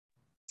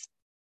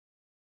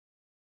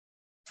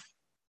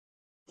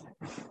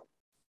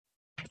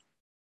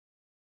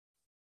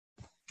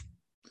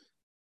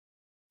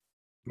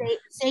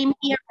Same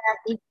here,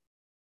 Matthew.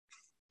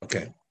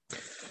 Okay.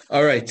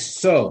 All right.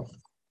 So,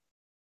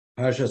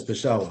 Parshas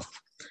Beshalach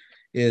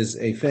is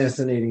a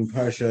fascinating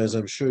parsha, as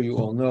I'm sure you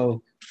all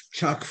know,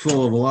 chock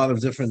full of a lot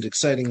of different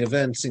exciting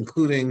events,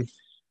 including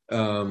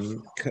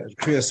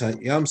Kriyas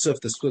Yamsuf,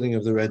 the splitting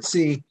of the Red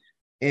Sea,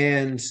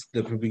 and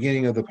the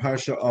beginning of the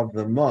parsha of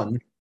the Mun,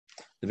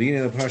 the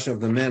beginning of the parsha of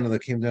the manna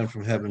that came down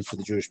from heaven for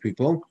the Jewish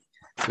people,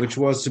 which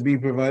was to be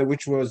provided,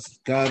 which was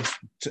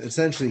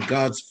essentially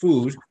God's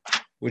food,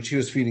 which He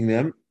was feeding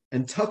them.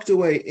 And tucked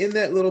away in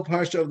that little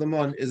parsha of the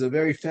Mun is a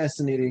very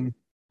fascinating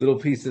little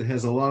piece that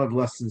has a lot of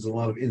lessons, a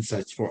lot of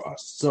insights for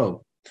us.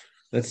 So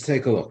let's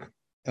take a look.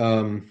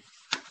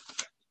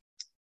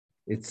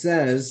 It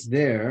says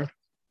there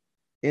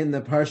in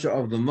the parsha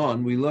of the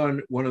Mun, we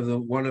learn one of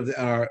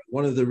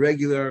the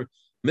regular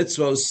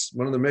mitzvos,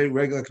 one of the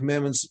regular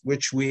commandments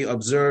which we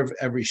observe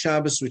every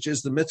Shabbos, which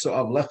is the mitzvah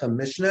of Lechem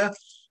Mishneh,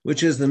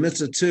 which is the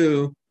mitzvah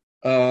to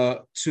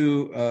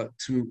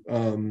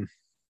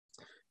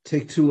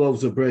take 2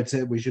 loaves of bread.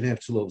 We should have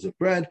 2 loaves of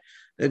bread.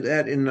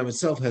 That in and of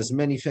itself has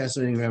many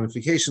fascinating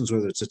ramifications,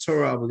 whether it's a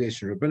Torah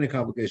obligation, rabbinic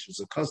obligation, it's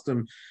a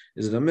custom,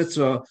 is it a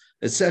mitzvah,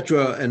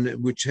 etc., and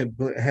which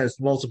has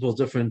multiple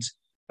different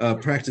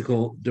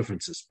practical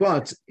differences.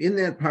 But in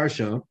that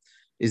parsha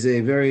is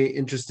a very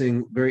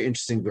interesting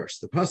verse.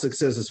 The pasuk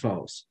says as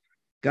follows: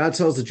 God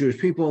tells the Jewish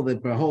people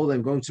that, behold,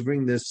 I'm going to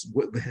bring this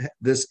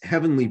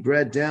heavenly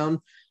bread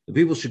down. The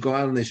people should go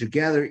out and they should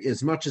gather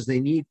as much as they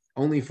need,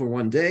 only for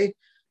one day.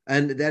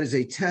 And that is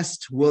a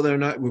test whether or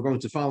not we're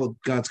going to follow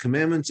God's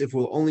commandments, if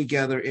we'll only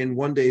gather in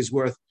one day's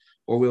worth,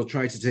 or we'll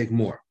try to take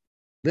more.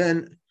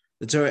 Then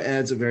the Torah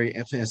adds a very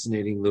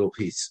fascinating little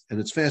piece,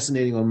 and it's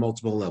fascinating on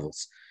multiple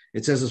levels.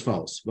 It says as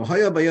follows: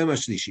 Behold, on the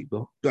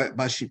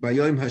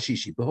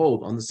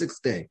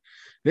 6th day,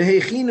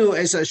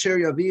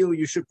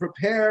 you should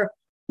prepare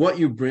what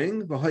you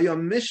bring.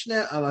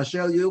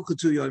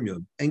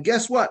 And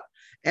guess what?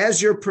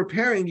 As you're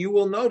preparing, you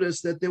will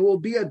notice that there will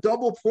be a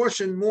double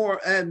portion more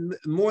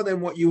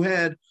than what you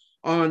had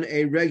on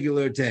a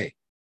regular day,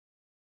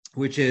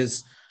 which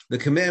is the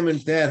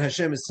commandment that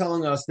Hashem is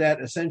telling us, that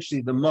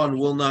essentially the mun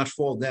will not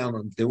fall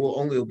down. There will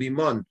only be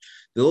mun.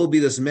 There will be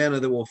this manna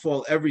that will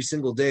fall every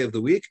single day of the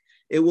week.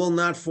 It will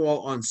not fall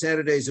on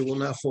Saturdays. It will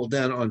not fall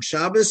down on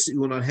Shabbos. You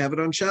will not have it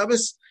on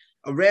Shabbos.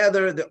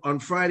 Rather, on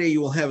Friday,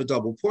 you will have a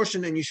double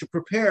portion, and you should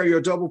prepare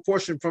your double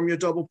portion from your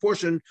double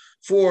portion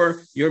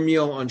for your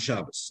meal on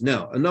Shabbos.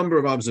 Now, a number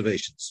of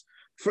observations.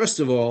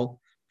 First of all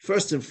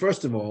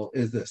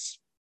is this: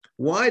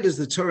 why does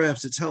the Torah have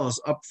to tell us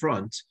up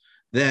front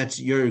that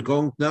there's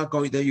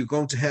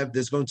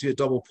going to be a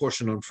double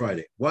portion on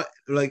Friday? Why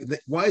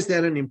is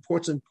that an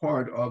important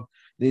part of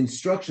the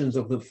instructions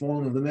of the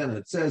falling of the manna?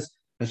 It says,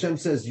 Hashem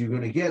says, you're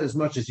going to get as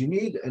much as you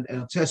need, and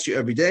I'll test you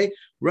every day.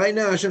 Right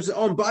now, Hashem says,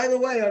 and by the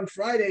way, on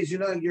Fridays,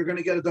 you're going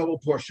to get a double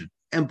portion.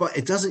 But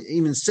it doesn't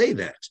even say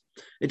that.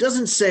 It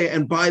doesn't say,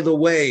 and by the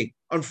way,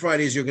 on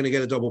Fridays, you're going to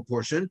get a double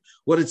portion.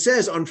 What it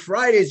says, on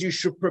Fridays, you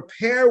should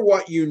prepare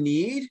what you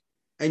need,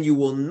 and you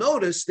will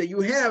notice that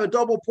you have a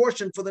double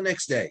portion for the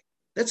next day.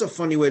 That's a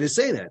funny way to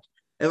say that.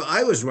 If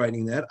I was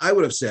writing that, I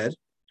would have said,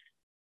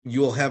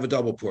 you'll have a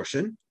double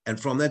portion, and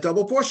from that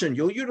double portion,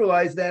 you'll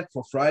utilize that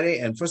for Friday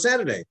and for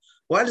Saturday.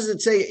 Why does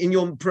it say, and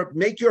you'll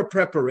make your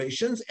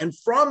preparations, and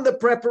from the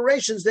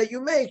preparations that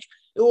you make,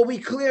 it will be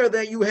clear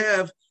that you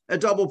have a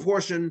double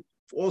portion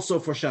also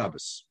for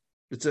Shabbos?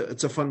 It's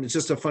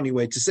just a funny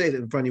way to say it.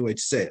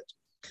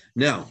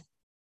 Now,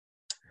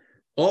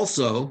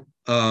 also,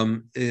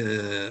 right.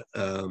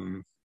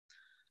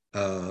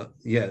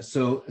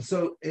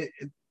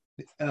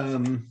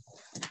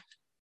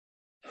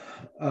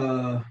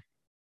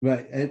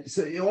 And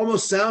so it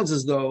almost sounds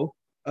as though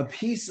a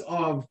piece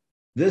of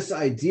this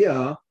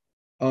idea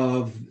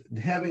of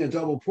having a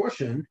double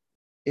portion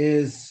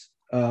is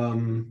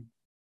having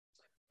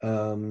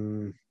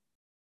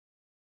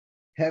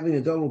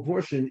a double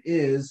portion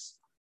is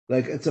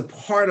like it's a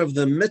part of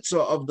the mitzvah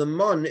of the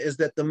mun, is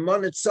that the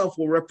mun itself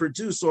will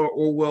reproduce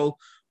or will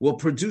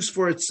produce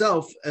for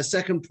itself a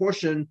second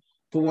portion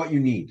for what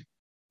you need.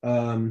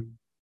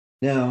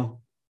 Now,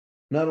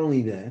 not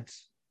only that,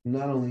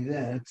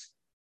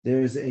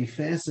 there's a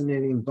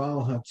fascinating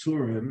Baal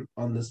HaTurim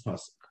on this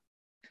pasuk.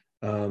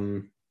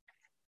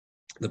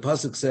 The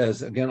pasuk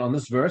says again on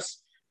this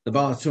verse. The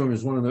Baal HaTurim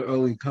is one of the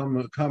early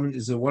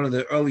one of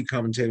the early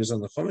commentators on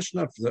the Chumash,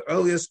 not the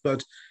earliest,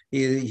 but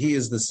he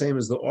is the same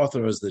as the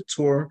author as the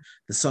Tur,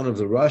 the son of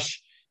the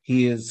Rush.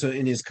 He is, so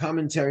in his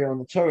commentary on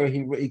the Torah,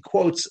 he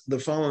quotes the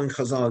following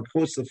Chazal,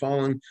 quotes the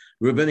following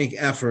rabbinic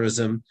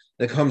aphorism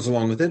that comes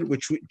along with it,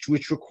 which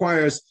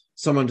requires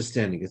some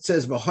understanding. It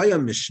says,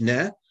 "V'haya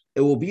mishneh,"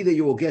 it will be that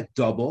you will get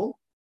double.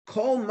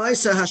 Kol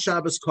ma'aseh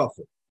haShabbos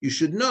kafel. You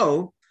should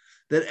know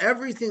that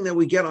everything that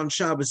we get on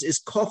Shabbos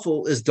is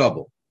kafel, is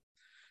double.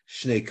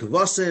 Shnei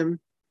kavasim,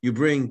 you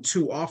bring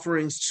 2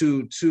 offerings,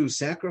 two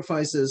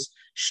sacrifices.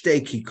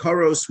 Shtei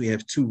kikaros, we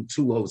have two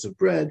loaves of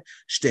bread.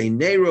 Shtei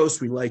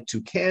neros, we light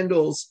 2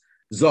 candles.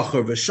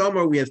 Zocher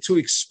v'Shomer. We have two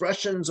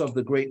expressions of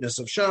the greatness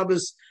of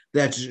Shabbos.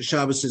 That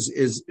Shabbos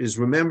is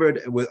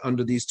remembered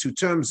under these two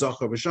terms,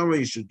 Zocher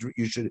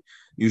v'Shomer.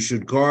 You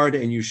should guard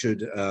and you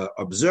should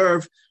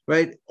observe.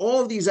 Right.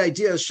 All of these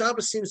ideas,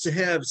 Shabbos seems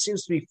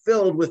to be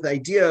filled with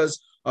ideas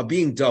of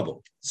being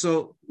double.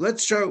 So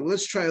let's try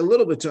a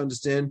little bit to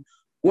understand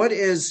what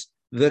is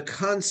the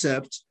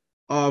concept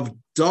of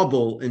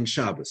double in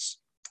Shabbos.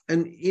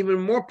 And even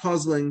more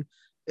puzzling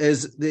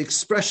is the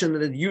expression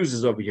that it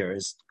uses over here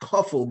is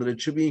kafel, but it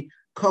should be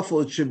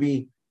kafel, it should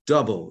be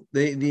double.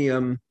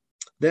 Why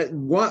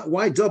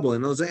double?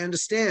 And as I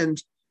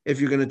understand, if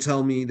you're going to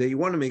tell me that you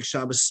want to make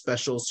Shabbos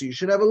special, so you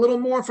should have a little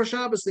more for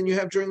Shabbos than you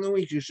have during the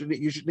week.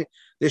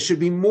 There should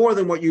be more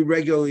than what you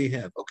regularly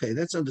have. Okay,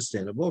 that's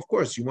understandable. Of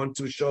course, you want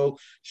to show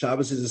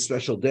Shabbos is a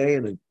special day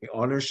and we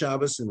honor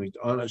Shabbos, and we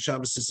honor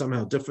Shabbos is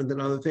somehow different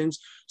than other things.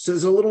 So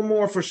there's a little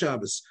more for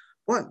Shabbos.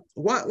 What?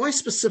 Why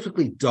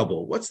specifically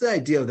double? What's the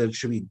idea that it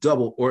should be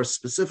double, or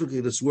specifically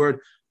this word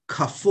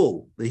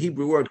kaful, the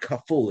Hebrew word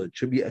kaful? It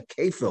should be a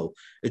kefil.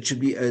 It should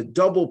be a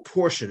double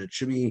portion. It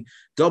should be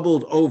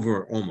doubled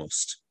over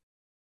almost.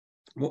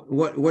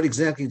 What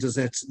exactly does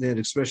that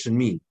expression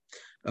mean?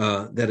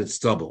 That it's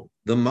double.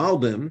 The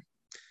Malbim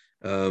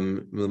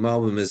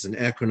is an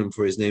acronym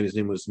for his name. His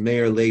name was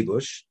Meir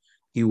Leibush.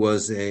 He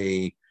was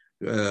a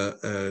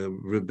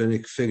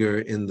rabbinic figure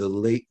in the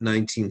late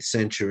 19th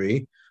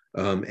century.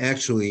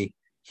 Actually,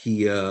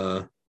 he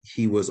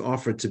was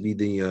offered to be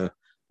the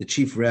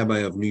chief rabbi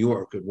of New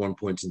York at one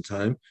point in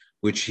time,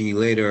 which he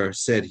later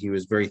said he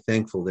was very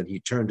thankful that he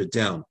turned it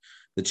down.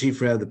 The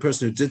chief rabbi, the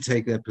person who did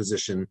take that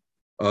position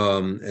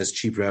as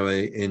chief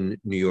rabbi in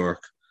New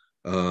York,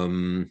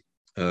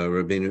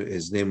 Rabbeinu,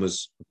 his name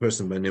was a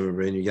person by the name of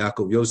Rabbeinu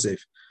Yaakov Yosef,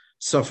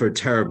 suffered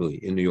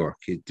terribly in New York.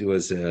 It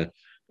was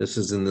this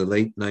was in the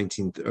late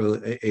 19th,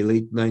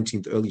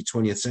 early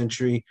 20th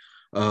century.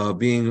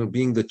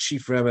 Being the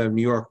chief rabbi of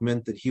New York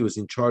meant that he was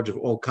in charge of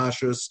all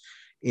kashrus,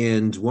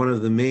 and one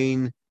of the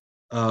main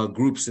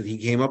groups that he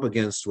came up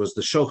against was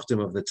the shochtim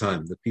of the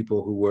time, the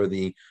people who were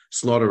the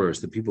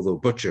slaughterers, the people who were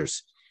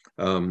butchers.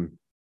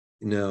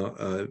 Now,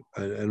 I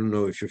don't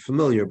know if you're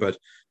familiar, but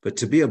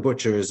to be a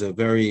butcher is a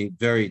very,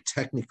 very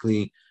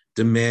technically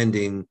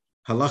demanding,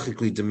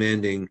 halachically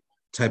demanding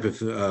type of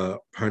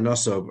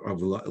parnasa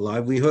of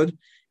livelihood,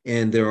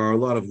 and there are a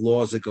lot of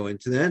laws that go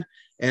into that,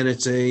 and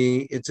it's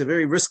a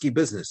very risky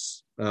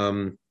business.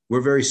 We're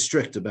very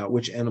strict about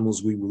which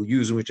animals we will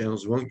use and which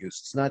animals we won't use.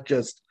 It's not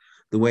just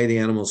the way the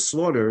animal is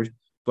slaughtered,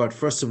 but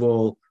first of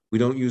all, we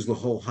don't use the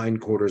whole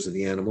hindquarters of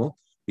the animal,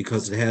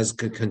 because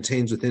it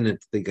contains within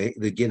it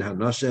the gin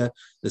hanasha,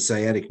 the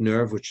sciatic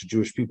nerve, which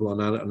Jewish people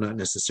are not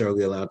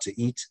necessarily allowed to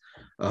eat.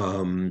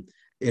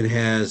 It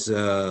has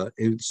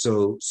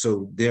so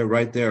there,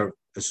 right there.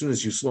 As soon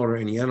as you slaughter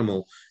any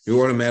animal,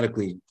 you're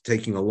automatically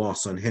taking a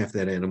loss on half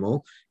that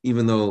animal,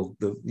 even though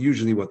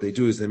usually what they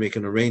do is they make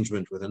an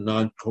arrangement with a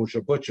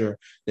non-kosher butcher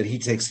that he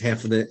takes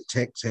half of it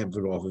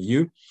off of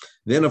you.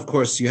 Then, of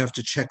course, you have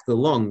to check the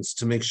lungs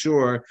to make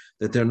sure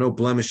that there are no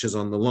blemishes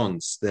on the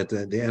lungs, that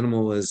the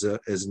animal is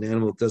an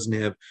animal that doesn't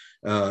have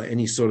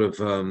any sort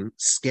of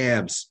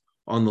scabs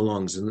on the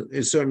lungs. And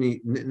it's certainly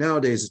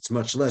nowadays it's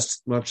much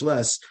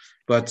less,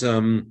 but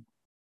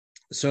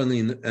certainly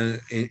in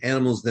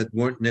animals that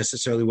weren't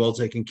necessarily well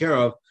taken care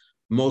of,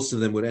 most of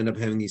them would end up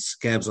having these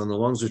scabs on the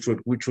lungs, which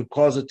would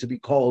cause it to be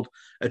called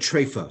a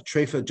treifa.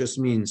 Treifa just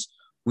means,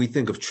 we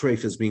think of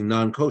treif as being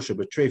non-kosher,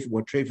 but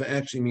what treifa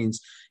actually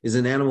means is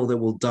an animal that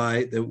will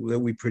die, that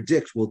we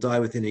predict will die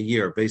within a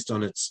year based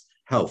on its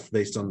health,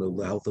 based on the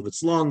health of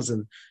its lungs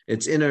and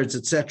its innards,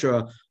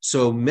 etc.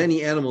 So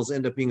many animals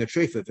end up being a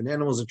treifa. If an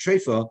animal is a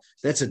treifa,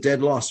 that's a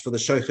dead loss for the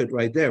shochet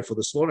right there, for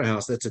the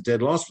slaughterhouse. That's a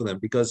dead loss for them,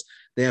 because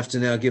they have to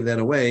now give that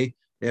away.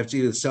 They have to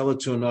either sell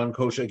it to a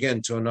non-kosher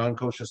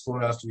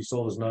slaughterhouse to be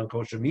sold as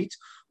non-kosher meat,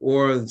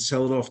 or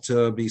sell it off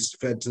to be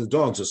fed to the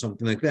dogs or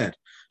something like that.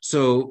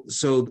 So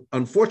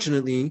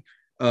unfortunately,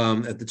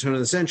 at the turn of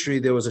the century,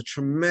 there was a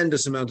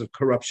tremendous amount of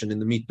corruption in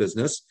the meat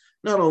business.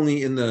 Not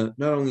only in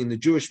the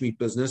Jewish meat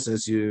business,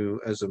 as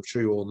I'm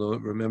sure you all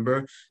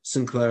remember,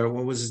 Sinclair.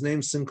 What was his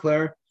name?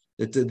 Sinclair,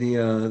 that did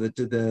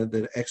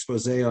the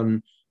expose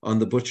on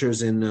the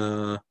butchers in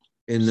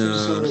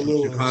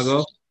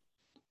Chicago.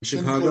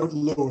 Chicago.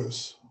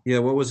 Lewis. Yeah,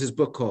 what was his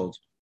book called?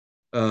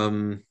 He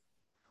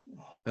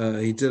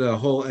did a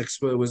whole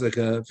expo. It was like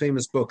a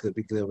famous book that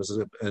there was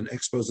an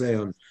expose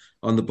on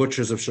the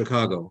butchers of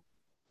Chicago.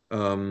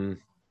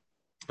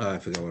 I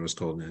forgot what it was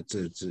called now.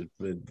 It's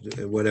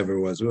whatever it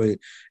was.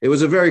 It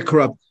was a very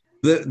corrupt.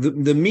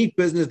 The meat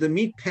business, the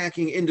meat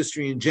packing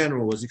industry in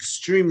general was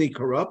extremely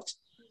corrupt,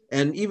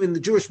 and even the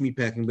Jewish meat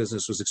packing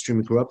business was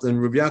extremely corrupt.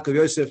 And Rabbi Yaakov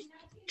Yosef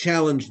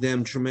challenged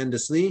them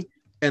tremendously,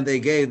 and they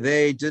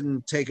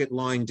didn't take it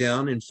lying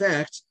down. In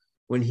fact,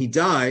 when he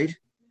died,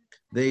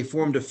 they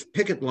formed a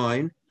picket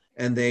line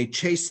and they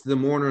chased the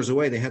mourners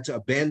away. They had to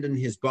abandon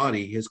his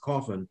body, his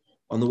coffin,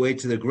 on the way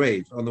to the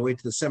grave, on the way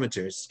to the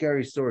cemetery. It's a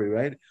scary story,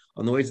 right?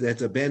 On the way they had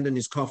to abandon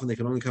his coffin. They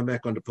can only come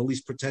back under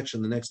police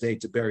protection the next day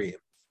to bury him.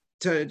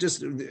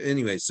 just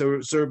anyway. So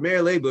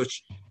Meir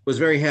Leibush was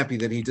very happy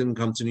that he didn't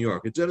come to New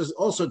York. It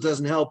also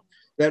doesn't help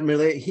that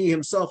he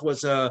himself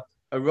was a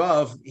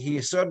Rav. He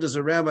served as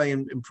a rabbi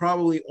in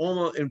probably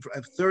almost in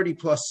 30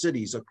 plus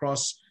cities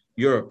across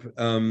Europe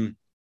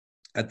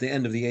at the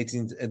end of the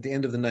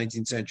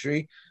 19th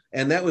century,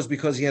 and that was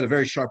because he had a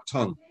very sharp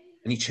tongue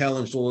and he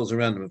challenged all those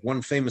around him.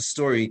 One famous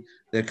story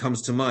that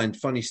comes to mind,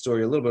 a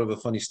little bit of a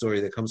funny story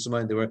that comes to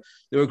mind. There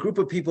were a group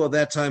of people at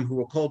that time who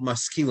were called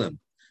maskilim.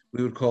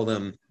 We would call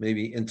them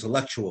maybe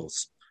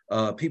intellectuals,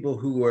 people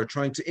who were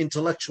trying to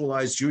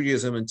intellectualize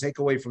Judaism and take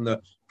away from the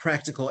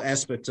practical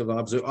aspects of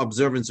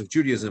observance of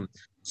Judaism.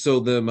 So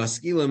the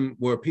maskilim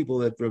were people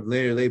that Rav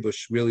Meir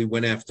Leibush really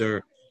went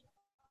after,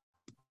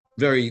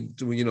 very,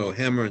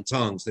 hammer and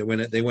tongs. They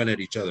went at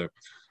each other.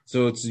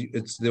 So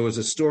there was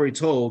a story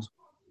told.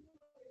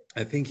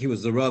 I think he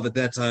was the Rav at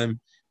that time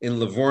in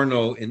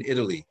Livorno in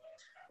Italy,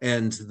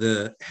 and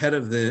the head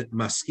of the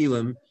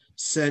maskilim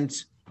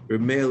sent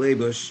Rav Meir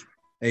Leibush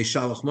a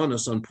shalach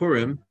manos on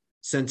Purim,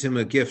 sent him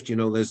a gift.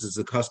 This is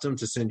the custom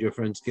to send your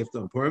friend's gift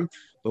on Purim.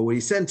 But what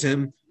he sent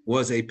him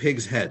was a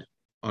pig's head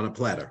on a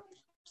platter.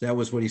 So that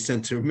was what he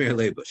sent to Rav Meir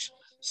Leibush.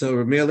 So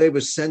Rav Meir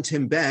Leibush sent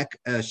him back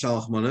a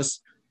shalach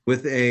manos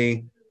with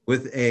a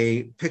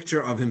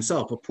picture of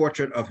himself, a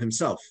portrait of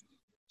himself.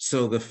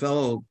 So the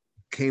fellow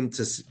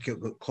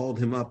called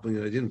him up. I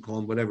didn't call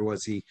him, whatever it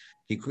was. He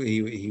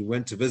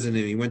went to visit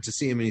him. He went to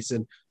see him, and he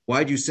said,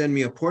 "Why'd you send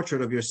me a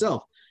portrait of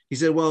yourself?" He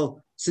said,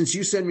 "Well, since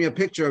you sent me a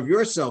picture of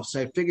yourself, so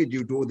I figured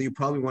you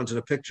probably wanted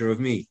a picture of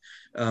me."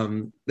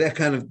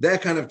 That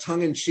kind of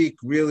tongue-in-cheek,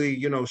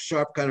 really,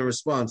 sharp kind of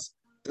response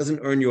doesn't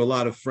earn you a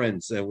lot of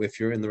friends if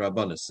you're in the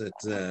Rabbanus.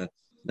 It's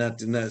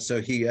not.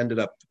 So he ended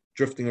up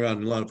drifting around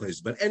in a lot of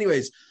places. But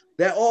anyways,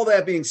 all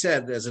that being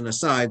said, as an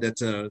aside,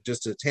 that's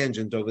just a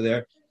tangent over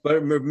there.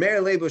 But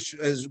Meir Leibush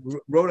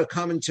wrote a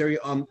commentary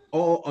on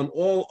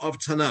all of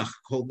Tanakh,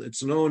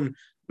 it's known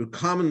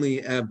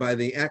commonly by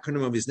the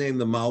acronym of his name,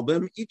 the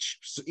Malbim.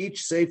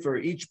 Each sefer,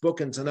 each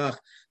book in Tanakh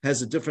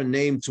has a different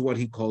name to what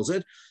he calls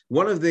it.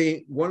 One of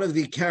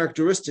the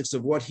characteristics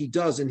of what he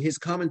does in his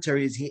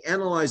commentary is he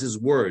analyzes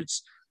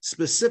words.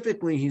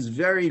 Specifically, he's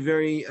very,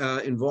 very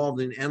involved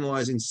in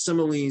analyzing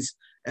similes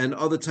and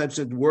other types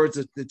of words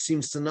that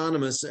seem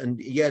synonymous, and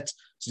yet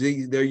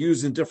they're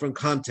used in different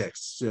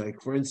contexts. Like,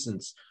 for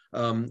instance,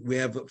 we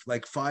have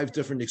like 5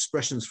 different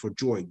expressions for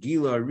joy: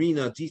 Gila,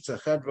 Rina,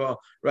 Titza, Chedra,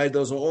 right?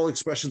 Those are all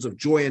expressions of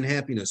joy and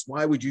happiness.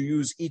 Why would you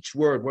use each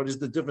word? What is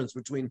the difference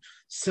between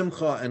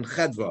Simcha and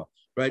Chedra,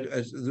 right?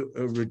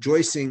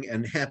 Rejoicing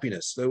and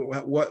happiness. So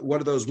what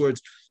are those words?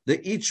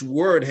 Each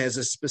word has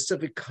a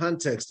specific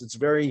context. It's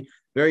very,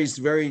 very,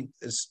 very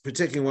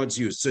particular what's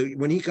used. So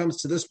when he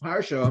comes to this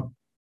parsha,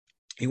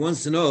 he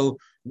wants to know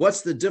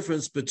what's the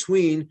difference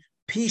between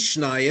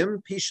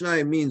Pishnayim.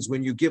 Pishnayim means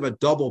when you give a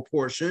double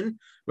portion,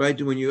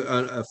 right? When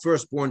a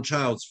firstborn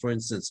child, for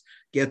instance,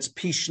 gets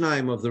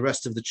Pishnayim of the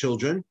rest of the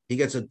children, he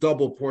gets a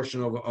double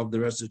portion of the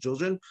rest of the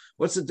children.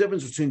 What's the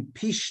difference between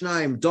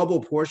Pishnayim,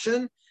 double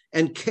portion,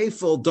 and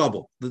Kefil,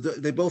 double?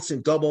 They both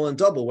seem double and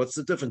double. What's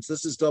the difference?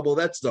 This is double,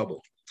 that's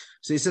double.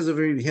 So he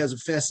has a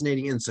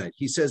fascinating insight.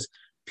 He says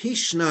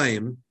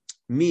Pishnayim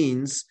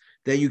means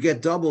that you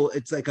get double.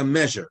 It's like a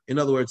measure. In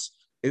other words,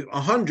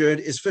 100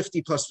 is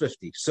 50 plus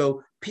 50.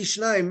 So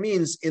Pishnayim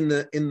means in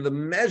the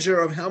measure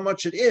of how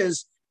much it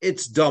is,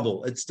 it's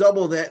double. It's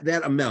double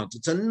that amount.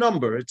 It's a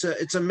number.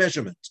 It's a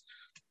measurement.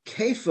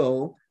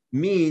 Kefil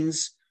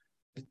means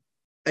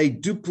a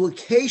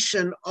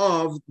duplication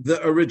of the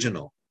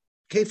original.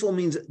 Kefil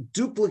means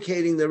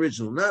duplicating the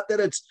original. Not that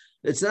it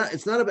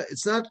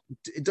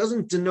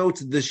doesn't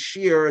denote the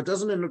shear. It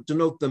doesn't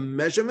denote the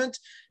measurement.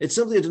 It's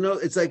simply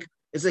it's like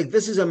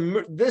this is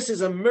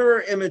a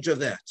mirror image of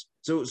that.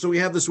 So we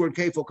have this word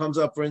kefil comes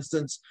up, for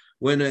instance,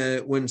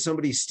 when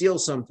somebody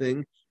steals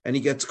something and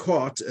he gets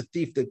caught. A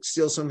thief that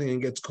steals something and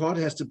gets caught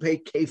has to pay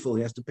kefil.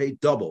 He has to pay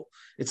double.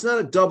 It's not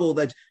a double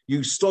that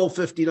you stole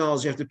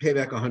 $50, you have to pay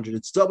back 100.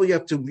 It's double. You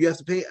have to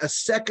pay a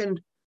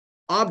second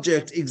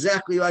object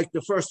exactly like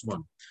the first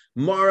one.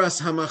 Maras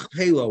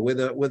hamachpela, where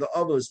the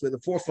others, where the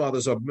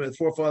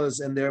forefathers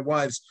and their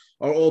wives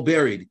are all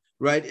buried,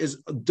 right? Is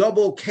a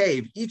double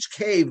cave. Each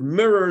cave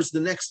mirrors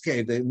the next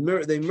cave. They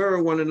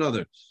mirror one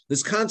another.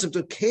 This concept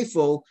of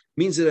kefil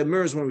means that it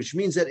mirrors one, which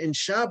means that in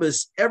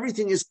Shabbos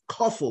everything is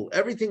kafel,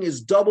 everything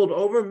is doubled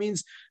over.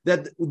 Means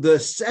that the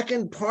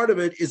second part of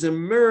it is a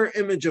mirror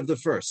image of the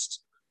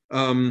first.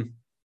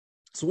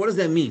 So what does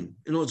that mean?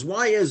 It's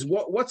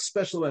what's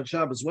special about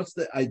Shabbos? What's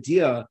the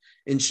idea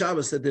in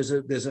Shabbos that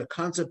there's a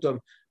concept of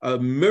a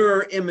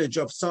mirror image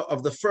of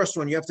the first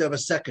one? You have to have a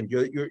second.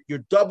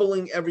 You're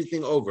doubling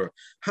everything over.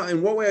 How?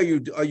 In what way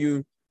are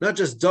you not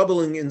just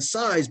doubling in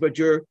size, but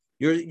you're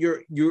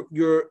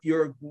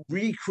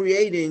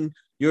recreating?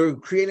 You're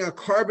creating a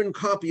carbon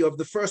copy of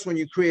the first one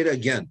you create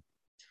again.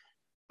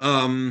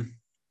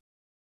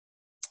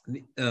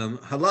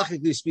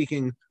 Halachically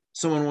speaking,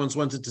 someone once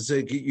wanted to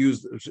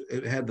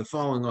had the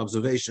following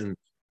observation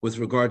with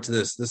regard to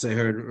this. This I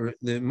heard,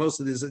 most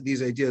of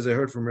these ideas I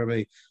heard from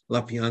Rabbi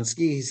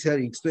Lapiansky.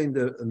 He explained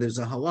there's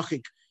a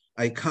halachic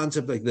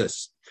concept like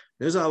this.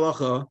 There's a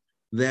halacha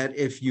that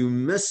if you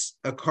miss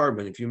a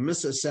carbon, if you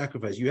miss a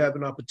sacrifice, you have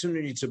an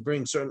opportunity to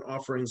bring certain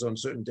offerings on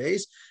certain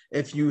days.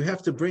 If you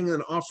have to bring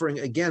an offering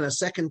again a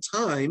second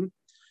time,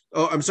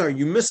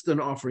 you missed an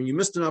offering. You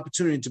missed an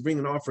opportunity to bring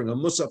an offering, a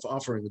musaf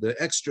offering, the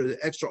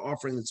extra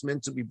offering that's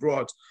meant to be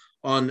brought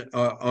on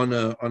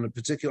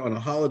a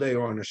holiday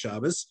or on a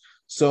Shabbos.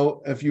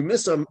 So if you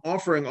miss an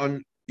offering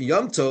on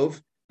Yom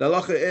Tov, the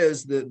halacha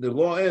is the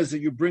law is that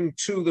you bring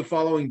two the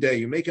following day.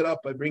 You make it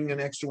up by bringing an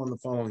extra one the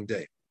following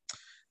day.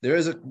 There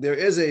is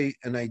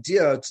an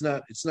idea. It's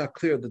not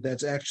clear that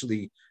that's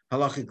actually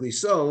halachically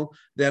so.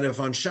 That if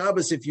on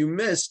Shabbos, if you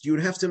missed,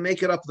 you'd have to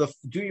make it up.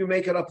 Do you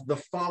make it up the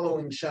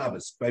following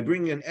Shabbos by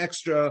bringing an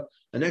extra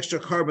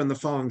carbon the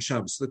following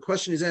Shabbos? So the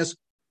question is asked: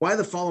 why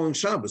the following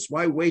Shabbos?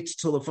 Why wait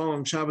till the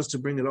following Shabbos to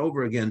bring it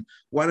over again?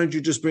 Why don't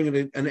you just bring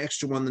it an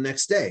extra one the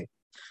next day?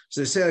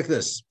 So they say like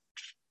this: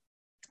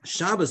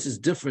 Shabbos is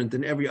different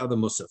than every other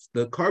musaf.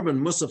 The carbon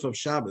musaf of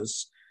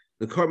Shabbos.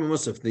 The carbon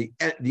musaf,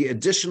 the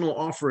additional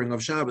offering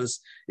of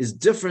Shabbos is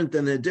different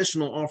than the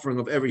additional offering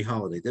of every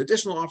holiday. The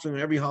additional offering of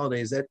every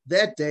holiday is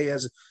that day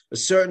has a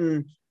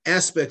certain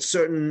aspect,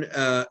 certain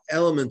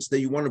elements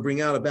that you want to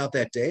bring out about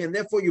that day, and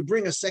therefore you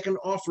bring a second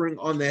offering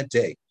on that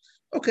day.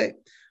 Okay,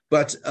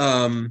 but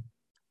on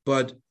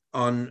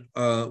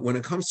when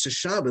it comes to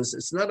Shabbos,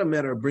 it's not a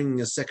matter of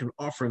bringing a second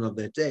offering of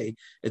that day.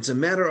 It's a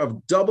matter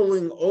of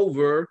doubling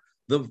over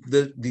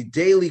the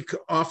daily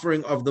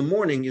offering of the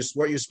morning. Is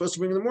what you're supposed to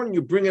bring in the morning.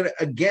 You bring it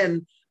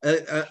again,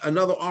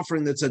 another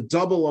offering that's a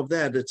double of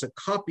that. It's a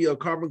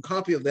carbon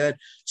copy of that,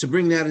 to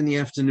bring that in the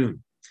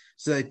afternoon.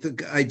 So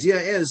the idea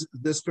is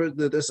this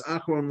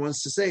Achron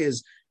wants to say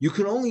is you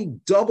can only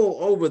double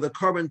over the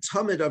carbon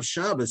tamid of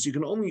Shabbos. You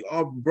can only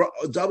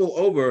double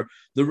over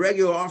the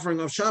regular offering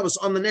of Shabbos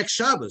on the next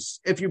Shabbos.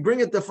 If you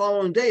bring it the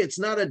following day, it's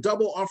not a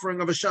double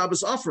offering of a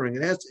Shabbos offering.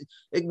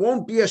 It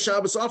won't be a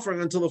Shabbos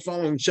offering until the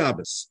following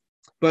Shabbos.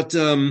 But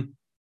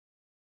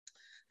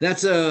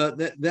that's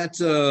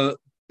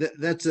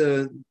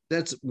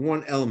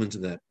one element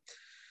of that.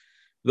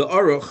 The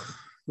Aruch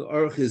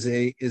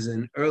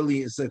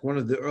is like one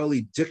of the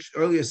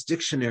earliest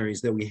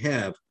dictionaries that we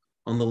have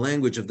on the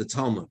language of the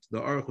Talmud. The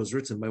Aruch was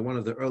written by one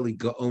of the early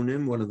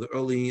Gaonim, one of the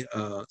early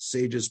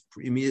sages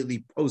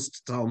immediately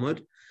post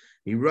Talmud.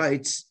 He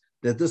writes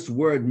that this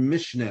word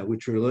Mishnah,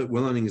 which we're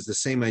learning, is the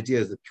same idea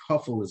as the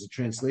Kafel is a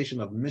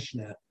translation of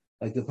Mishnah.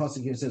 Like the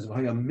pasuk here says,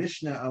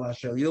 Mishnah ala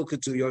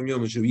yilkatu yom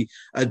yom, it should be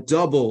a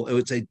double.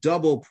 It's a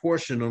double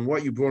portion on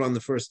what you brought on the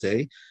first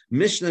day.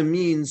 Mishnah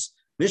means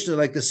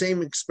like the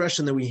same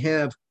expression that we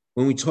have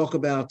when we talk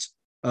about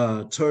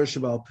Torah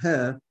Sheba'al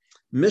Peh.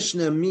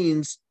 Mishnah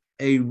means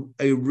a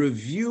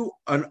review,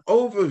 an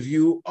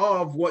overview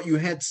of what you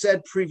had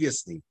said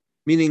previously.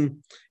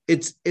 Meaning,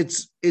 it's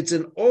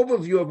an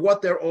overview of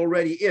what there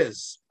already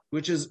is,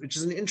 which is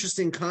an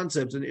interesting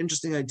concept, an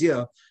interesting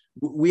idea.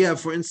 We have,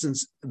 for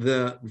instance,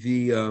 the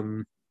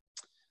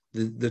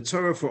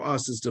Torah for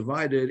us is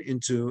divided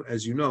into,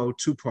 as you know,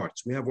 two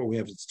parts. We have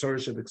it's Torah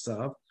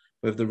Shebiksav,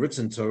 we have the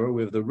written Torah,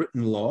 we have the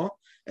written law,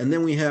 and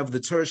then we have the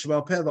Torah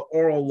Sheba'al Peh, the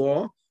oral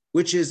law,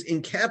 which is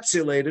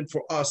encapsulated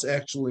for us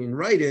actually in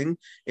writing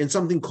in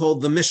something called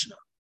the Mishnah.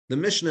 The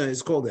Mishnah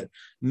is called it.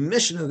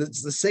 Mishnah,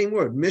 that's the same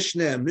word.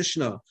 Mishnah.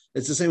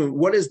 It's the same word.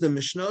 What is the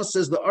Mishnah?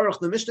 Says the Aruch.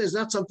 The Mishnah is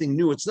not something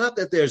new. It's not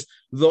that there's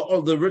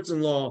the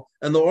written law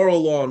and the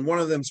oral law, and one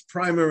of them's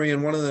primary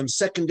and one of them's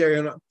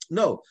secondary.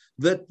 No,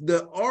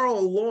 the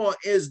oral law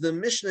is the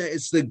Mishnah.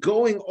 It's the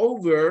going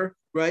over,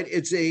 right?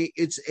 It's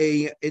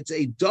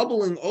a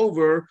doubling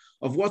over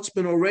of what's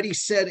been already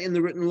said in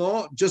the written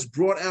law, just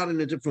brought out in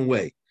a different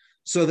way.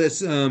 So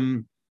this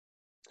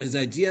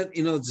idea,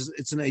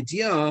 it's an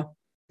idea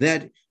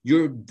that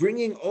you're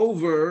bringing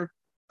over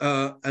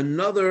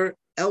another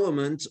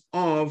element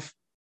of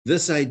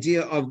this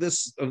idea of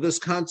this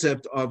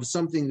concept of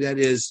something that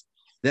is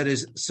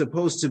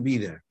supposed to be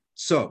there.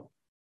 So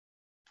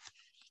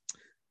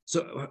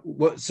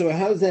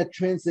how does that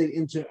translate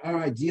into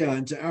our idea,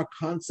 into our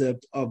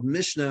concept of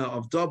Mishnah,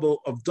 of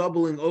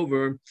doubling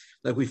over,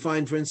 like we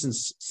find, for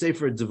instance,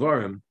 Sefer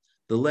Devarim,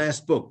 the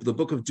last book, the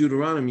book of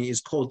Deuteronomy,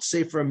 is called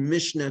Sefer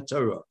Mishneh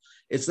Torah.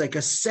 It's like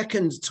a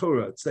second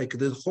Torah. It's like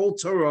the whole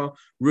Torah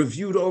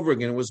reviewed over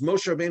again. It was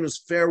Moshe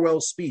Rabbeinu's farewell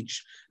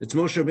speech. It's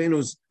Moshe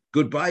Rabbeinu's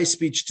goodbye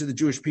speech to the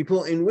Jewish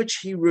people, in which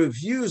he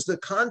reviews the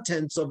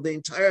contents of the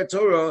entire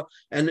Torah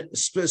and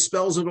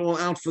spells it all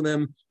out for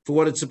them for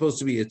what it's supposed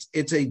to be.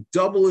 It's a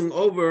doubling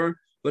over,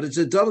 but it's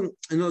a doubling.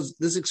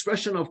 This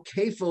expression of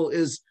kefil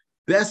is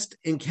best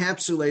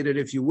encapsulated,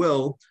 if you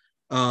will.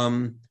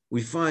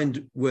 We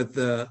find with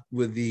the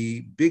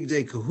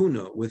Bigdei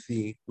Kahuna, with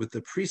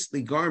the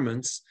priestly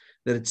garments,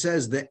 that it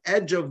says the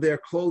edge of their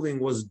clothing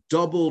was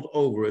doubled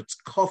over. It's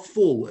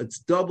kaful, it's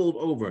doubled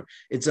over.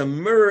 It's a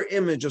mirror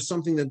image of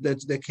something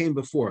that came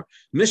before.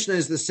 Mishnah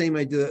is the same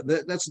idea.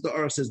 That's what the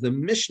Aruch says. The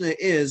Mishnah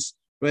is,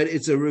 right,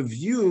 it's a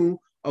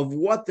review of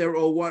what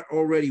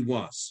already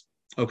was.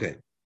 Okay.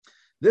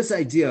 this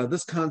idea,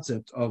 this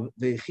concept of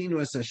ve'echinu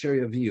es asher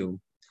yaviu,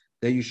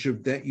 that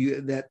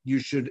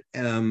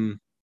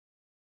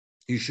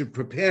you should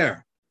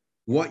prepare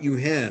what you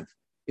have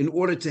in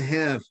order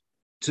to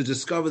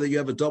discover that you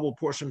have a double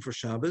portion for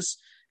Shabbos,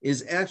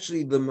 is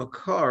actually the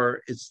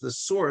makar. It's the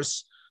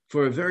source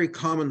for a very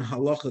common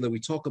halacha that we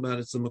talk about.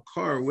 It's the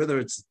makar, whether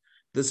it's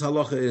this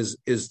halacha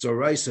is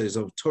doraisa, is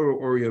of Torah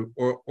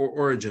or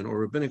origin or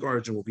rabbinic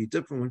origin, will be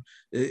different.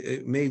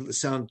 It may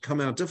come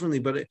out differently,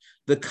 but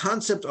the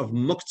concept of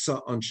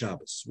muktzah on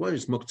Shabbos. What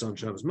is muktzah on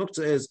Shabbos?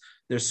 Muktzah is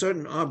there's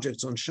certain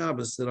objects on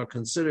Shabbos that are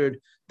considered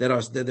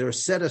that they're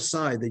set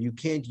aside, that you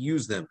can't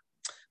use them,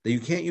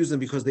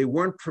 because they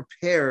weren't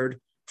prepared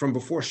from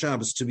before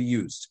Shabbos to be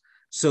used.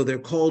 So they're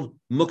called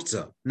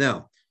muktzah.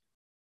 Now,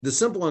 the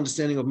simple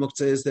understanding of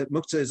muktzah is that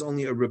muktzah is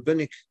only a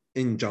rabbinic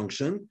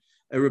injunction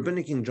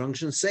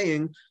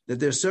saying that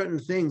there are certain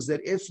things that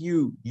if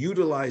you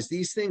utilize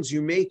these things,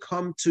 you may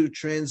come to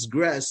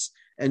transgress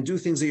and do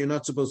things that you're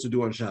not supposed to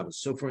do on Shabbos.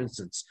 So, for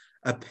instance,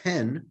 a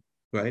pen,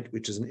 right,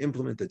 which is an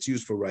implement that's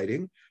used for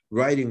writing.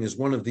 Writing is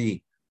one of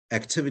the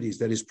activities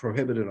that is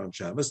prohibited on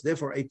Shabbos.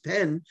 Therefore, a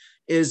pen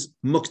is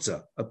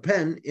muktzah. A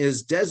pen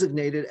is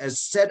designated as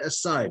set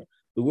aside.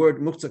 The word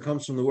muktzah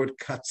comes from the word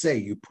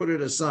katzeh. You put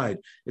it aside.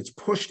 It's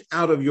pushed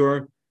out of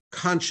your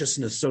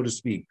consciousness, so to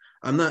speak.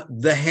 I'm not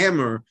the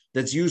hammer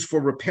that's used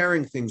for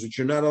repairing things, which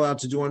you're not allowed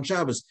to do on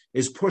Shabbos,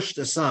 is pushed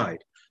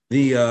aside.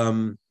 Any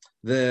item,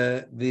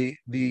 the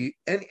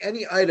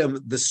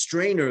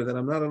strainer that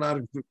I'm not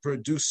allowed to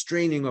produce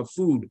straining of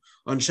food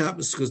on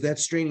Shabbos because that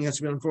straining has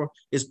to be done for,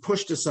 is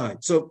pushed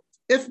aside. So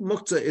if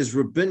muktzah is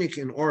rabbinic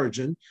in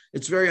origin,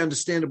 it's very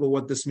understandable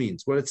what this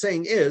means. What it's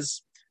saying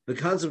is, the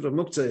concept of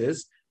muktzah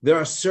is, there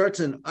are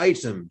certain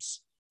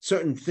items,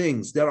 certain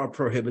things that are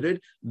prohibited.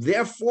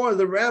 Therefore,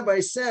 the rabbi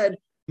said,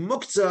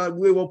 muktzah,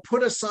 we will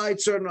put aside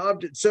certain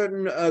objects,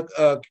 certain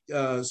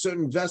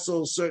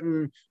vessels,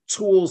 certain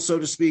tools, so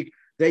to speak,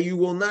 that you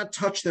will not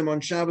touch them on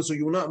Shabbos, or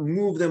you will not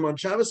move them on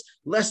Shabbos,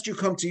 lest you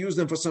come to use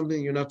them for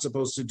something you're not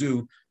supposed to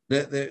do,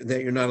 that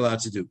you're not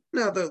allowed to do.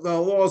 Now, the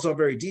laws are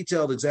very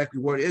detailed.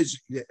 Exactly what it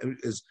is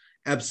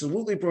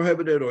absolutely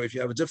prohibited, or if you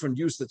have a different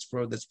use that's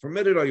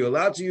permitted, are you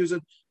allowed to use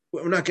it?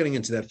 We're not getting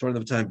into that for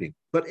the time being.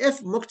 But if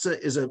muktzah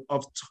is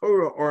of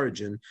Torah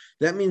origin,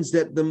 that means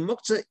that the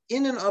muktzah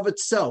in and of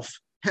itself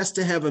has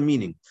to have a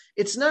meaning.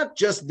 It's not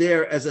just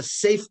there as a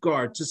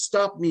safeguard to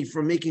stop me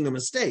from making a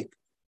mistake.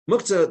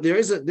 Muktzah,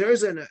 there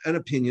is an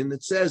opinion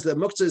that says that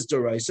muktzah is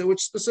doraisa,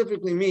 which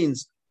specifically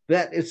means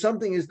that if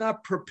something is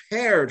not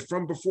prepared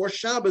from before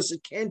Shabbos,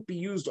 it can't be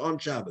used on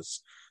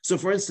Shabbos. So,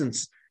 for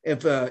instance,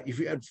 if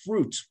you had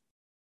fruit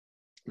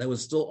that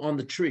was still on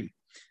the tree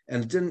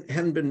and it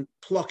hadn't been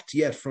plucked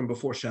yet from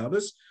before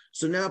Shabbos,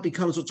 so now it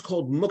becomes what's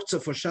called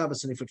muktzah for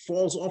Shabbos. And if it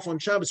falls off on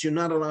Shabbos, you're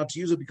not allowed to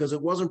use it because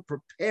it wasn't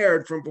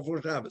prepared from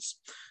before Shabbos.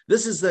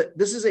 This is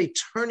a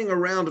turning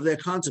around of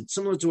that concept,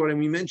 similar to what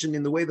we mentioned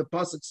in the way the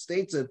pasuk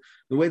states it,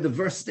 the way the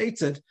verse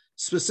states it,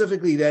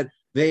 specifically that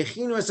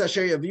ve'echinu es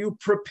asher yaviu,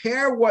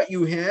 prepare what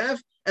you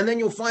have, and then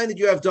you'll find that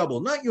you have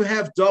double. Not you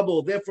have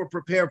double, therefore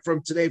prepare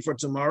from today for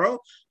tomorrow,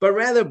 but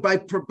rather by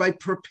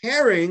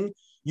preparing,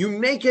 you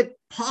make it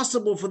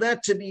possible for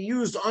that to be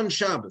used on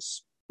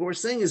Shabbos. What we're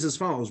saying is as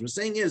follows. We're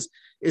saying is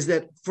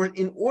that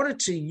in order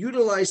to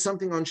utilize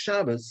something on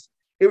Shabbos,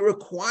 it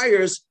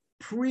requires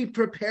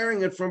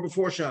pre-preparing it from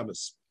before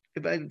Shabbos.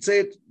 If I could say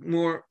it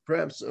more,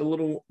 perhaps a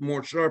little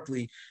more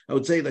sharply, I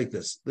would say it like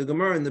this. The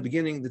Gemara in the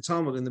beginning, the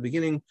Talmud in the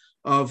beginning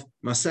of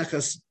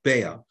Maseches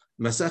Beah,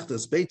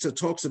 Masechtas Beitza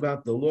talks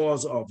about the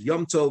laws of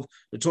Yom Tov.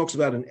 It talks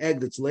about an egg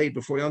that's laid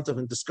before Yom Tov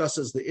and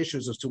discusses the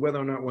issues as to whether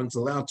or not one's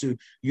allowed to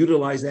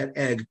utilize that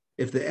egg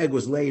if the egg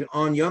was laid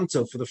on Yom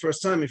Tov for the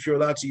first time, if you're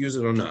allowed to use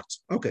it or not.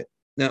 Okay.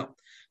 Now,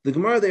 the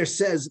Gemara there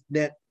says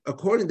that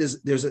according to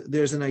this,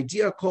 there's an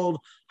idea called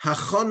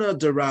Hachana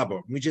de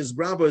Rabba, which is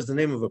Rabba is the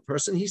name of a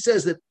person. He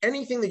says that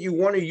anything that you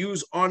want to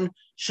use on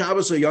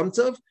Shabbos or Yom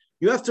Tov,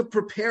 you have to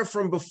prepare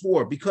from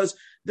before, because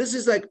this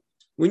is like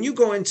when you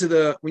go into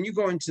a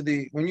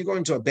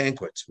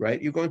banquet,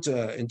 right? You go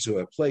into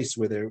a place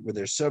where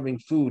they're serving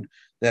food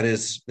that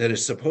is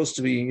supposed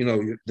to be,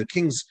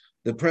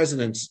 the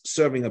president's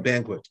serving a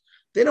banquet.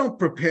 They don't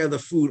prepare the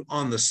food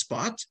on the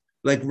spot,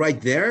 like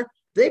right there.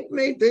 They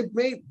made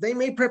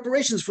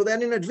preparations for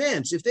that in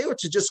advance. If they were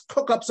to just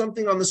cook up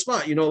something on the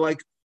spot,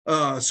 like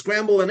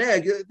scramble an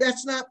egg,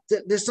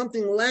 there's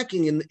something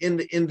lacking in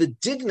the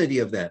dignity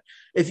of that.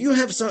 If you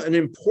have an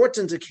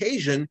important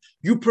occasion,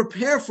 you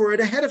prepare for it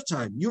ahead of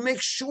time. You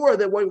make sure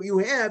that what you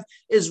have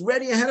is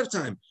ready ahead of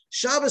time.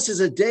 Shabbos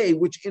is a day in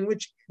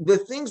which the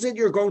things that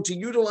you're going to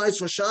utilize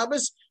for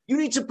Shabbos, you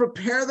need to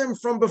prepare them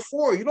from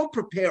before. You don't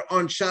prepare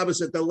on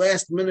Shabbos at the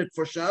last minute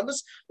for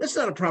Shabbos. That's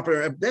not a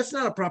proper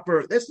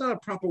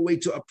way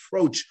to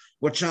approach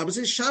what Shabbos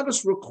is.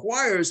 Shabbos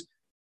requires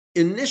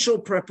initial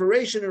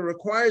preparation. It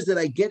requires that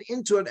I get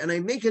into it and I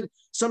make it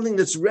something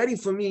that's ready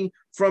for me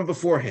from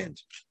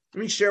beforehand.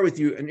 Let me share with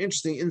you an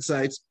interesting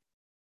insight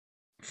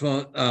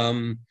from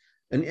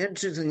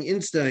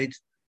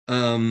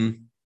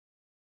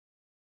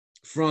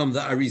from the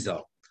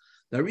Arizal.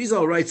 The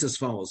Arizal writes as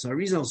follows.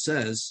 Arizal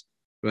says,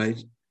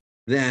 right,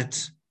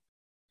 that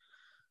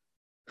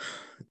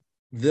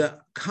the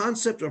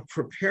concept of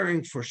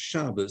preparing for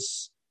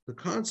Shabbos,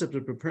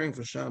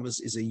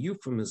 is a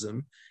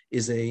euphemism,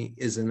 is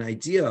an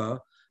idea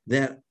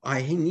that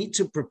I need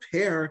to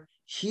prepare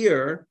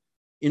here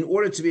in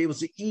order to be able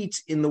to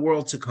eat in the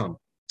world to come.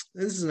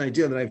 This is an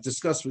idea that I've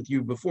discussed with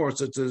you before.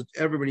 So to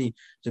everybody,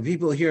 to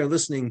people here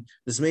listening,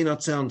 this may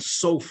not sound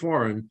so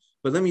foreign,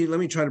 but let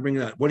me try to bring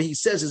it out. What he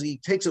says is he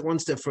takes it one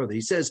step further.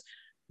 He says,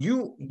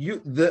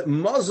 the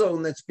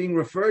mazon that's being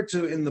referred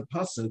to in the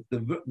pasuk,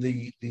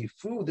 the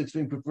food that's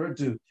being referred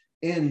to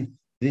in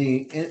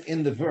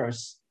the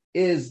verse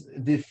is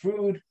the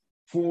food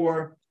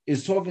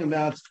is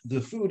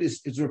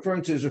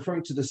referring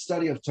to the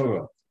study of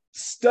Torah.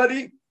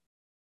 Study.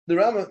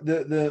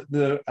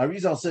 The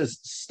Arizal says,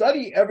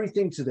 study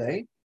everything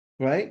today,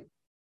 right?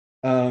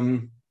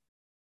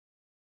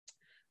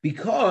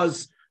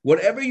 Because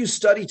whatever you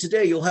study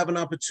today, you'll have an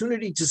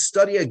opportunity to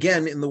study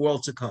again in the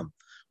world to come.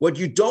 What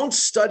you don't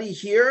study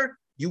here,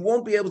 you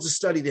won't be able to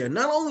study there.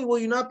 Not only will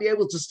you not be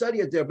able to study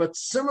it there, but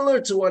similar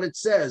to what it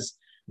says,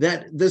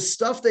 that the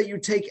stuff that you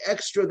take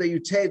extra, that you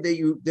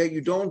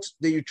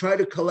try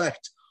to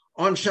collect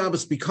on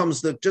Shabbos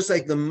becomes just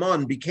like the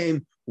mun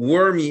became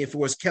wormy if it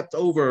was kept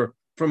over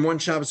from one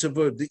Shabbos.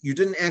 You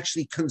didn't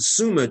actually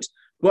consume it,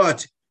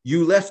 but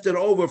you left it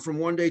over from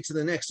one day to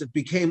the next. It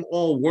became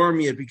all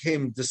wormy. It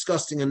became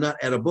disgusting and not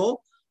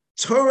edible.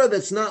 Torah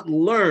that's not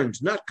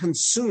learned, not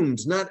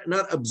consumed, not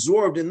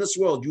absorbed in this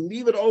world. You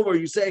leave it over.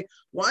 You say,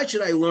 why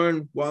should I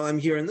learn while I'm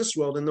here in this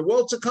world? In the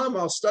world to come,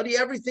 I'll study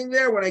everything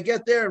there. When I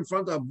get there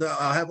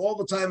I'll have all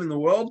the time in the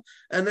world,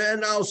 and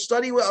then I'll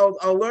study.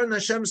 I'll learn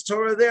Hashem's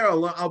Torah there.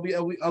 I'll be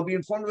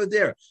in front of it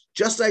there.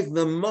 Just like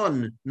the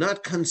mun,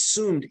 not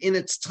consumed in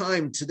its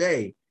time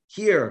today,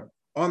 here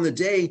on the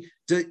day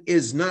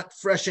is not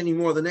fresh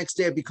anymore. The next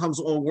day it becomes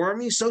all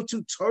wormy. So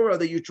too Torah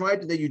that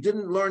you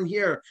didn't learn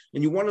here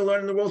and you want to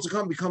learn in the world to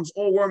come becomes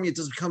all wormy. It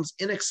just becomes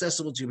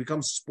inaccessible to you,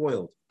 becomes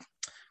spoiled.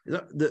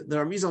 The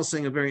Arizal is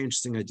saying a very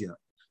interesting idea.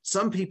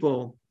 Some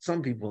people,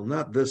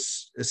 not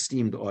this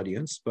esteemed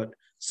audience, but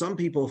some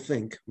people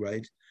think,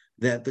 right,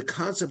 that the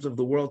concept of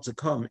the world to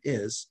come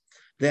is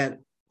that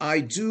I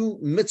do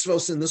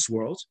mitzvos in this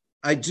world.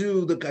 I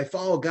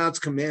follow God's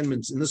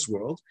commandments in this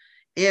world,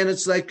 and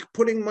it's like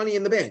putting money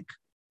in the bank.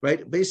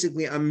 Right.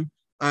 Basically, I'm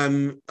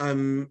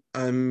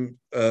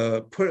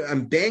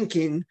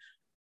banking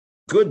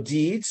good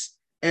deeds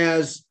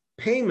as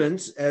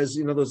payments, as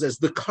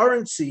the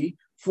currency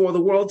for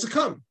the world to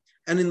come.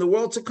 And in the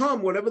world to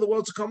come, whatever the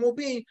world to come will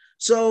be.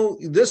 So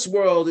this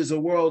world is a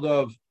world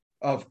of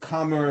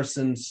commerce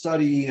and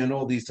study and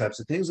all these types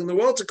of things. And the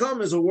world to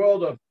come is a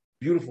world of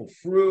beautiful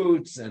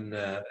fruits and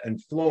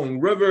flowing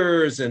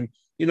rivers and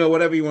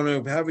however you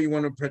want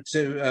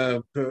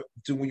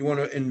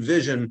to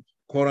envision,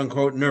 quote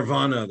unquote,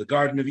 nirvana, the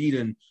Garden of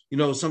Eden,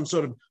 some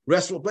sort of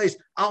restful place.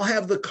 I'll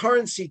have the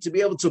currency to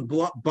be able to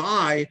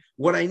buy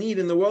what I need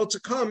in the world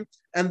to come.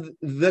 And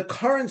the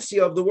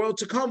currency of the world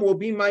to come will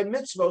be my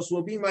mitzvos,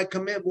 will be my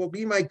command, will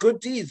be my good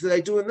deeds that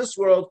I do in this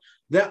world,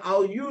 that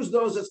I'll use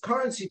those as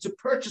currency to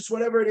purchase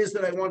whatever it is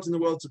that I want in the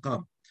world to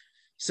come.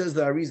 Says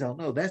the Arizal,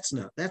 no, that's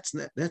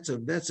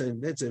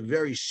a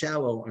very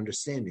shallow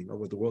understanding of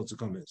what the world to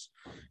come is.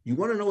 You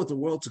want to know what the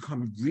world to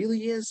come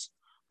really is?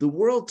 The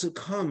world to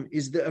come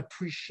is the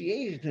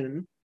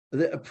appreciation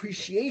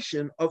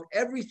of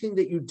everything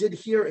that you did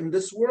here in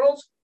this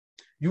world.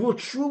 You will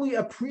truly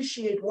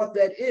appreciate what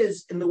that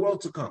is in the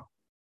world to come.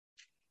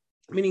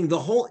 Meaning the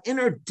whole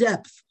inner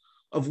depth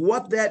of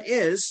what that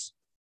is,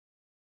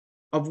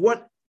 of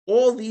what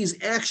all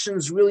these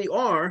actions really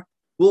are,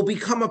 will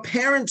become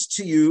apparent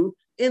to you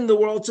in the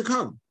world to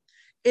come.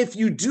 If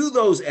you do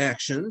those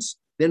actions,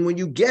 then when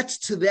you get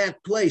to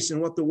that place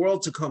in what the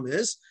world to come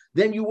is,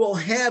 then you will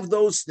have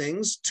those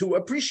things to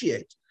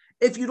appreciate.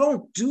 If you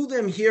don't do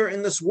them here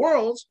in this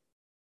world,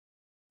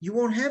 you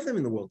won't have them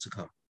in the world to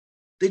come.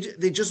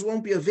 They just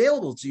won't be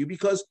available to you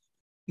because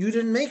you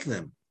didn't make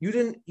them. You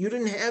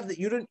didn't have that.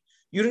 You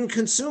didn't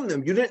consume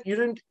them. You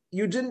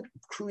didn't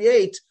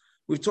create.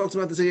 We've talked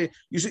about this again.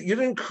 You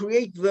didn't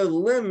create the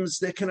limbs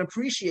that can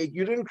appreciate.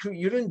 You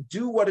didn't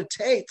do what it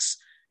takes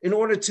in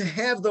order to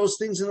have those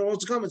things in the world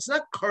to come. It's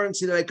not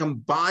currency that I can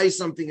buy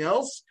something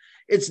else.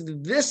 It's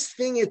this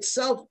thing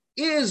itself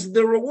is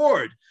the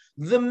reward.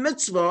 The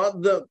mitzvah,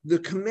 the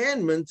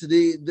commandment,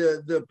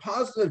 the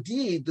positive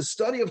deed, the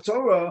study of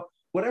Torah,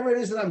 whatever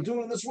it is that I'm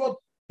doing in this world,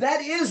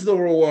 that is the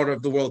reward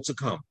of the world to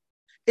come.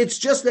 It's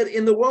just that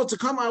in the world to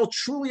come, I'll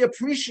truly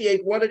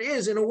appreciate what it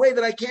is in a way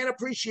that I can't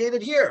appreciate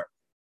it here.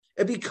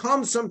 It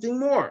becomes something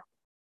more.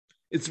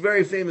 It's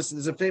very famous.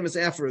 There's a famous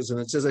aphorism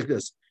that says like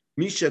this: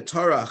 Misha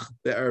Tarach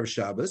be'erev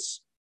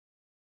Shabbos,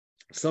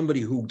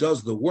 somebody who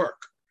does the work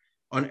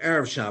on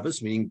Erev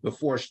Shabbos, meaning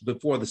before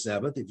the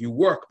Sabbath. If you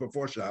work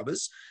before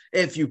Shabbos,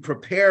 if you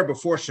prepare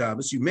before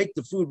Shabbos, you make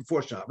the food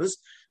before Shabbos,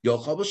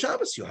 Yochal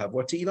b'Shabbos, you'll have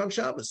what to eat on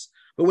Shabbos.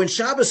 But when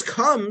Shabbos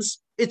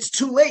comes, it's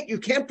too late. You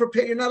can't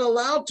prepare. You're not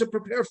allowed to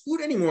prepare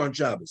food anymore on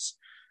Shabbos.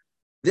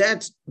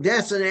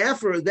 that's an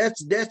effort.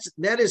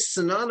 That is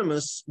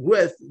synonymous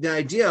with the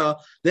idea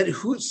that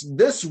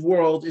this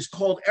world is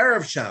called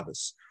Erev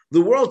Shabbos.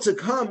 The world to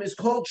come is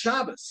called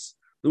Shabbos.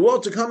 The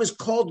world to come is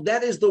called,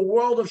 that is the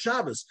world of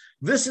Shabbos.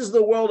 This is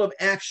the world of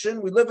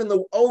action. We live in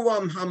the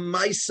Olam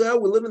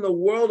Hamaisa. We live in the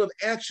world of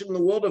action, the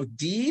world of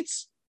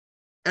deeds.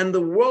 And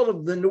the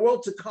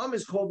world to come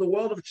is called the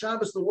world of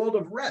Shabbos, the world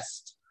of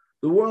rest,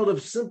 the world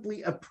of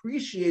simply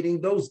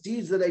appreciating those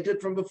deeds that I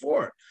did from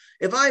before.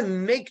 If I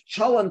make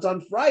cholent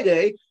on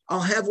Friday,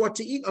 I'll have what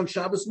to eat on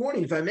Shabbos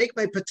morning. If I make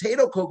my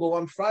potato kugel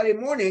on Friday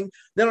morning,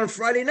 then on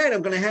Friday night,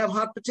 I'm going to have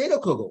hot potato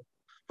kugel.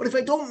 But if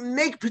I don't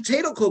make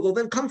potato kugel,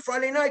 then come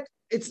Friday night,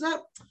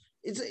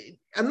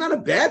 I'm not a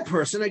bad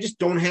person. I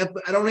don't have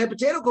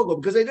potato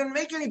kugel because I didn't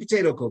make any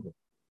potato kugel.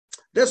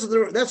 That's what the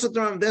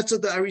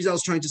Arizal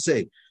is trying to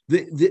say.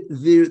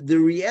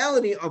 The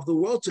reality of the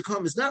world to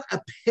come is not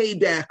a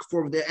payback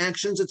for the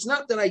actions. It's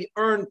not that I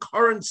earn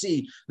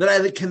currency that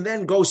I can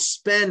then go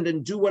spend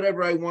and do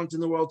whatever I want in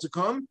the world to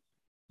come.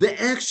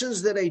 The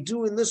actions that I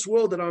do in this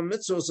world, that are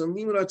mitzvos and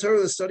limud Torah,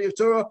 the study of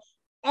Torah,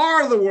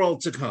 are the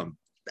world to come.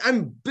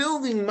 I'm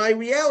building my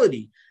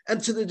reality.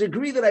 And to the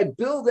degree that I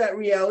build that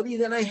reality,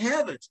 then I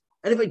have it.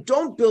 And if I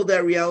don't build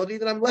that reality,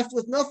 then I'm left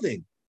with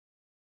nothing.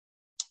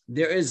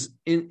 There is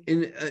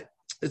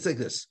it's like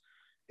this.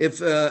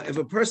 If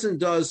a person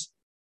does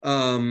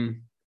if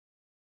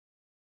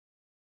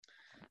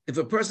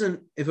a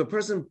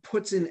person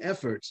puts in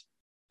effort,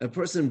 a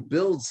person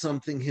builds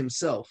something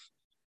himself,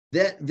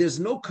 that there's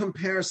no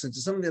comparison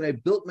to something that I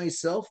built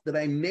myself, that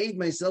I made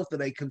myself,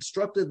 that I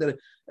constructed, that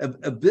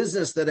a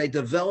business that I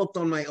developed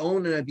on my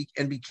own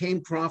and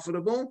became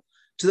profitable,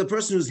 to the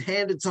person who's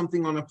handed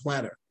something on a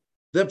platter.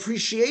 The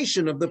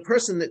appreciation of the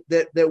person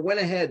that went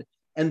ahead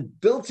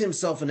and built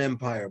himself an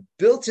empire,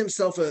 built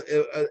himself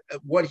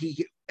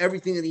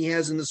everything that he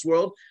has in this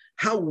world,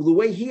 how the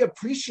way he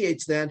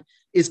appreciates that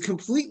is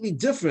completely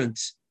different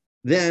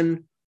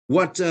than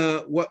what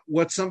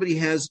somebody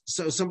has.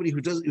 So somebody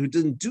who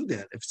didn't do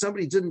that, if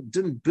somebody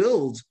didn't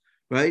build,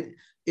 right,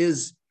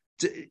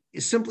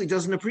 simply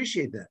doesn't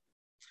appreciate that.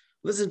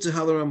 Listen to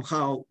how the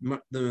Ramchal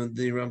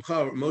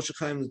Moshe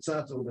Chaim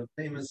Luzzatto, the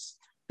famous,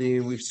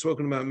 we've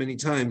spoken about many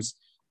times,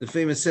 the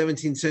famous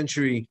 17th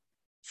century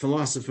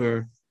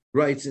philosopher,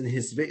 writes in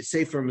his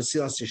Sefer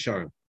Mesilas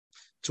Yesharim.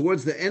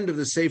 Towards the end of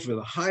the Sefer,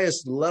 the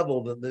highest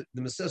level, the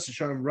Mesilas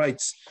Yesharim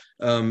writes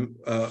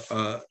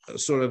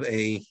sort of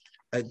an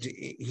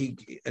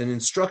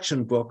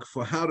instruction book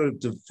for how a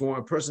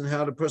person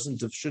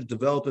should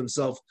develop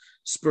himself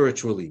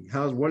spiritually.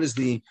 What is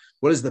the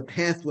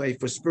pathway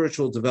for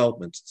spiritual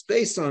development? It's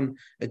based on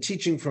a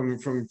teaching from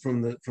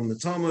the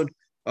Talmud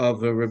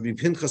of Rabbi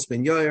Pinchas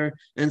ben Yair,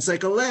 and it's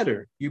like a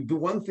ladder.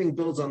 One thing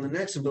builds on the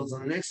next and builds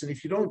on the next, and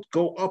if you don't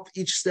go up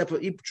each step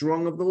of each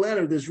rung of the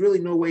ladder, there's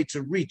really no way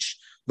to reach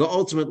the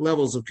ultimate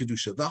levels of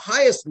Kedusha. The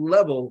highest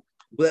level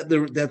that the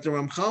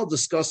Ramchal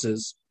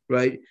discusses,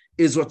 right,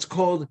 is what's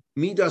called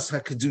Midas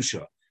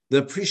HaKedusha, the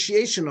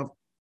appreciation of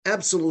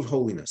absolute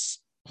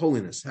holiness.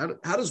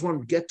 How does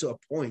one get to a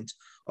point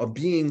of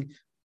being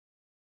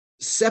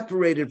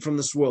separated from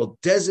this world,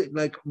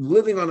 like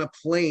living on a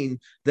plane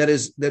that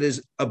is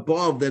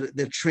above,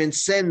 that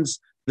transcends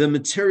the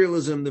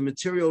materialism, the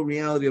material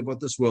reality of what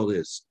this world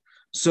is?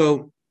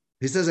 So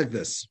he says like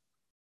this.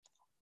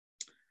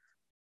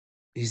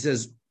 He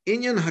says,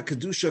 Inyan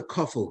HaKedusha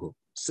Kafalhu.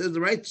 Says the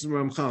right to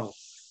Ramchal,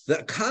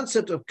 the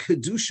concept of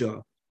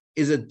Kedusha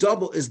is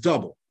double. It's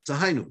a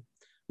hainu,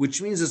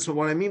 which means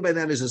what I mean by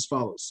that is as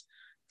follows.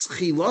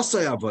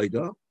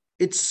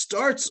 It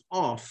starts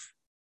off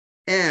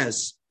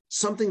as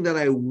something that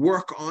I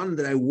work on,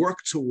 that I work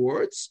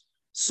towards,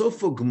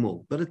 sofa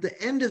gmul. But at the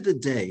end of the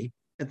day,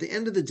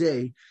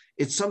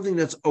 it's something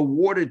that's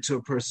awarded to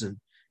a person.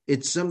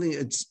 It's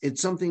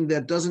something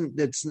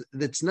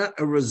that's not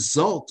a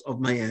result of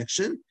my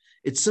action.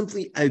 It's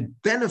simply a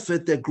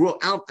benefit that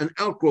an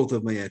outgrowth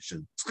of my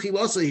action.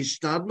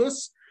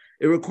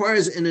 It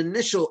requires an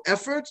initial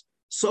effort.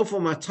 Sofa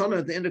matana,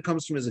 at the end it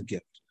comes from as a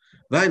gift.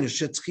 That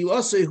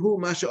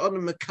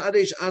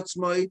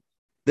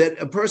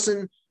a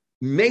person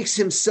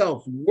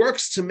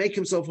works to make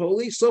himself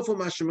holy.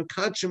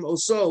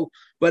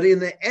 But in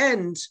the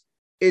end,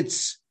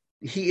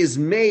 he is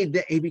made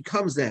that he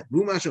becomes that.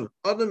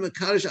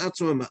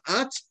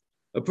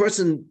 A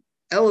person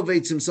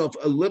elevates himself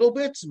a little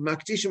bit.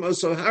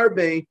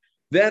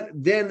 That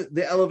then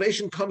the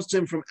elevation comes to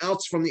him from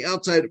the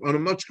outside on a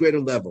much greater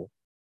level.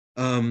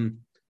 Milmata,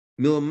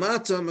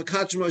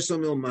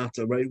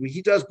 right? What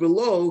he does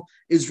below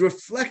is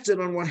reflected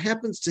on what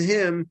happens to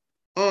him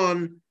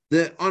on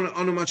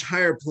a much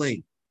higher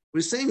plane. What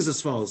he's saying is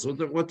as follows. What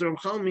the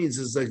Ramchal means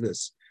is like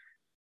this.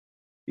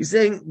 He's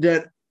saying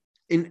that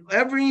in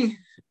every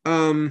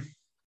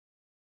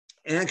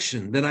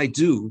action that I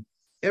do,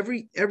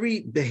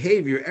 every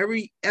behavior,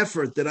 every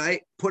effort that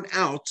I put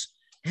out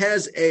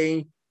has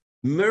a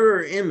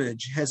mirror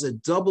image, has a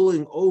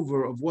doubling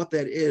over of what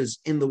that is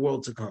in the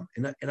world to come,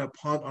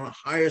 on a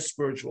higher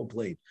spiritual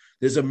plane.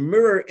 There's a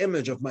mirror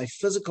image of my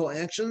physical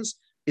actions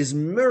is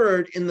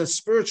mirrored in the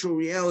spiritual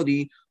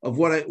reality of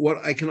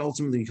what I can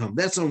ultimately become.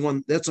 That's on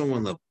one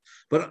level.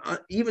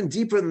 But even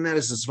deeper than that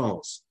is as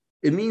follows.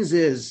 It means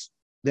is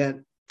that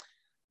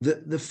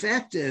the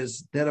fact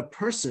is that a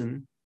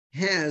person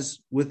has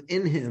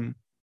within him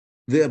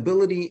the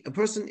ability. A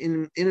person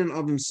in and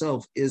of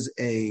himself is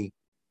a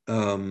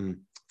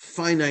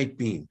finite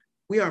being.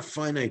 We are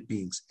finite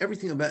beings.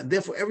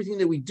 Therefore, everything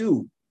that we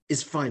do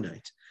is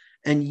finite.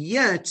 And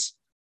yet,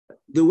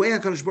 the way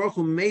HaKadosh Baruch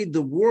Hu made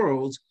the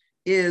world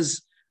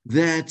is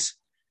that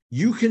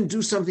you can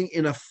do something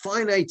in a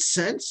finite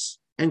sense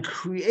and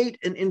create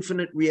an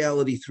infinite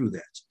reality through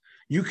that.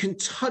 You can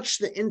touch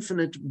the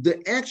infinite.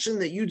 The action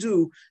that you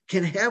do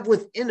can have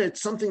within it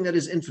something that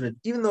is infinite,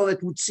 even though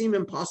that would seem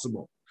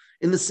impossible.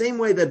 In the same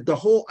way that the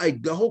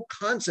whole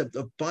concept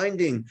of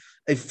binding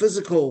a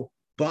physical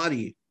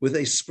body with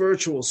a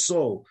spiritual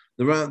soul,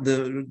 the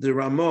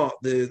Ramah,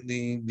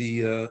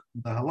 the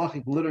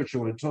halachic literature,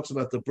 when it talks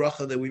about the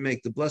bracha that we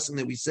make, the blessing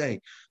that we say,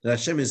 that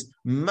Hashem is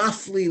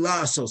mafli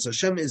la'asos.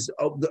 Hashem is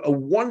a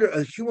wonder.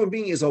 A human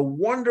being is a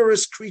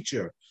wondrous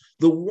creature.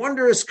 The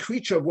wondrous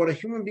creature of what a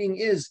human being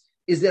is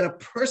that a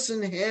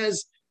person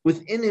has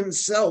within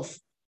himself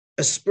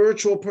a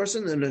spiritual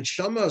person, a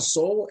neshama, a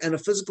soul, and a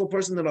physical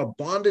person that are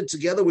bonded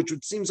together, which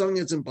would seem something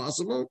that's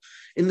impossible.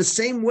 In the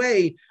same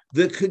way,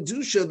 the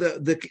kedusha,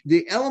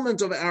 the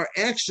element of our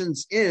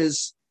actions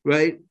is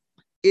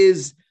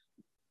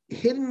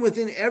hidden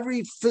within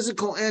every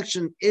physical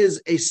action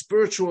is a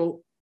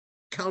spiritual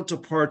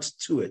counterpart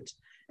to it,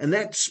 and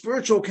that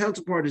spiritual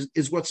counterpart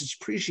is what's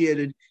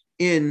appreciated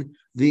in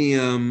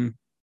the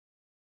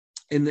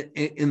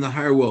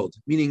higher world.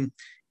 Meaning,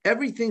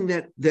 everything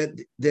that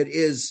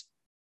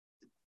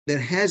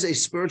has a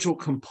spiritual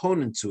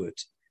component to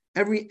it.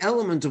 Every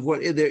element of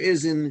what there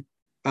is in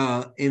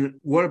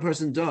what a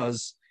person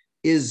does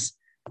is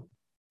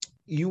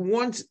you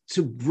want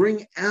to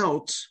bring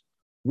out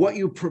what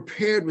you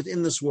prepared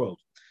within this world.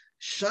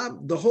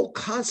 The whole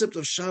concept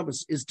of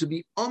Shabbos is to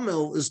be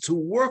amel, is to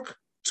work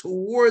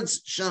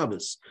towards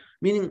Shabbos.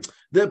 Meaning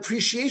the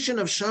appreciation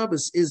of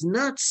Shabbos is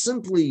not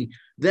simply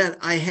that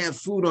I have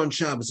food on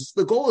Shabbos.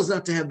 The goal is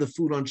not to have the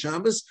food on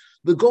Shabbos.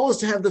 The goal is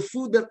to have the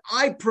food that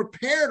I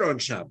prepared on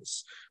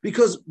Shabbos.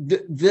 Because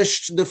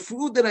the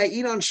food that I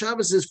eat on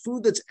Shabbos is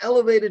food that's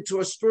elevated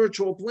to a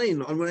spiritual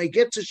plane. And when I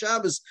get to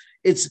Shabbos,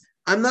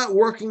 I'm not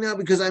working now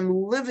because I'm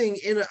living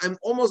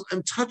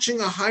I'm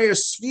touching a higher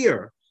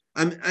sphere.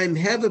 I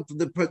have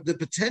the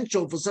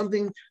potential for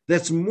something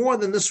that's more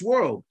than this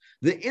world.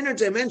 The inner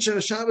dimension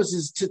of Shabbos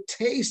is to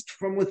taste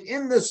from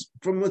within this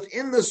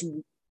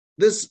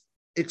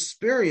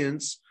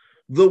experience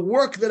the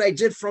work that I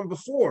did from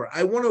before.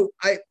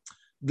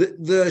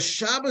 The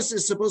Shabbos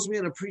is supposed to be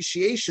an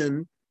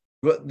appreciation,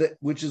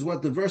 which is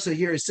what the verse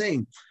here is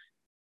saying.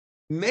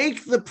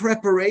 Make the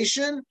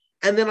preparation,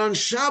 and then on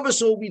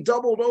Shabbos it will be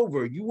doubled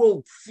over. You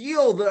will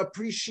feel the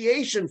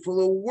appreciation for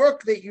the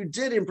work that you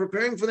did in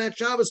preparing for that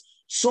Shabbos,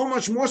 so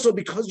much more so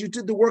because you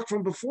did the work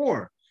from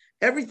before.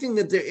 Everything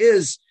that there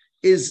is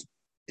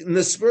in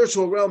the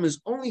spiritual realm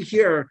is only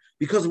here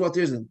because of what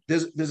there is.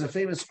 There's a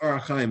famous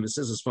Orach Chaim. It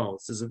says as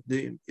follows.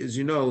 As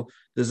you know,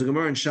 there's a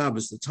Gemara in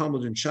Shabbos. The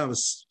Talmud in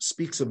Shabbos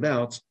speaks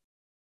about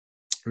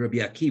Rabbi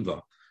Akiva.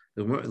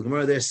 The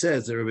Gemara there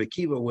says that Rabbi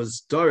Akiva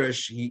was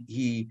Darish.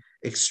 He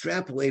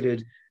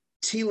extrapolated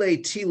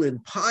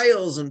tilin,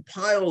 piles and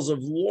piles of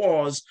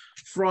laws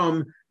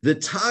from the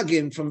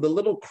tagin, from the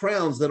little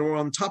crowns that are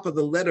on top of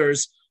the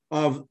letters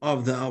of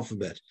the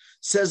alphabet.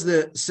 Says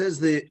the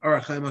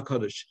Orach Chaim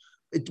HaKadosh.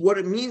 What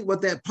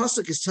that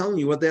pasuk is telling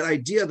you, what that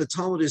idea the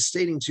Talmud is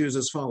stating to you is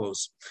as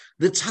follows.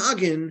 The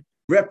tagin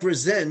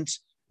represent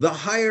the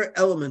higher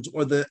element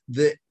or the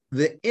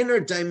inner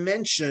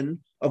dimension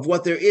of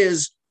what there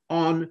is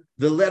on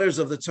the letters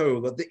of the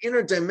Torah, but the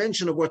inner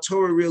dimension of what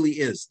Torah really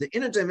is. The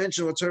inner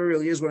dimension of what Torah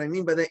really is, what I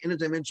mean by that inner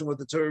dimension of what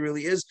the Torah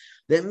really is,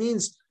 that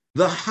means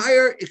the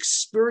higher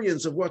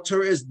experience of what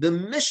Torah is, the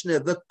Mishnah,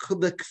 the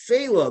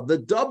kfela, the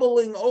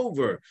doubling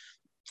over.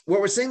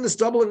 What we're saying this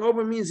doubling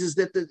over means is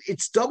that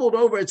it's doubled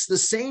over. It's the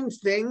same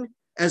thing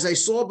as I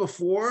saw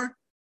before,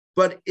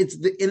 but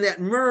in that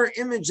mirror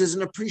image is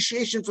an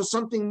appreciation for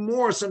something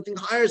more, something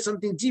higher,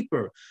 something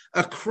deeper.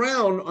 A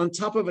crown on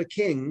top of a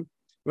king,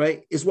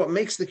 right, is what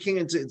makes the king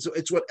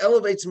it's what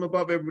elevates him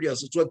above everybody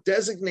else. It's what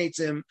designates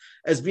him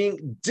as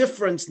being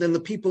different than the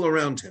people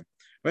around him.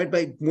 Right,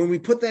 when we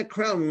put that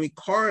crown, when we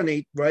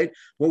coronate, right,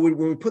 when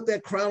we put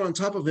that crown on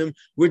top of him,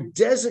 we're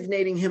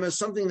designating him as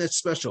something that's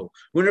special.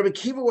 When Rabbi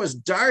Akiva was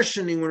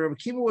darshaning, when Rabbi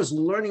Akiva was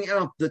learning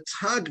out the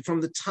tag from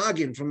the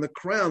tagin, from the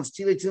crowns,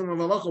 tilei tilim of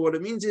halacha, what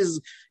it means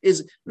is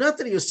not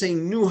that he was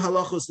saying new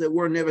halachos that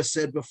were never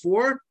said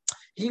before.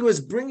 He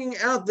was bringing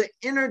out the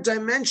inner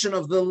dimension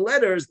of the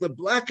letters, the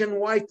black and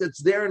white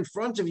that's there in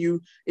front of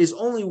you is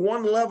only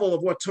one level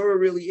of what Torah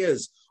really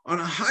is. On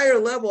a higher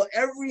level,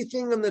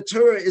 everything in the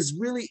Torah is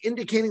really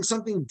indicating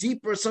something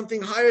deeper,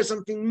 something higher,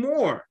 something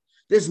more.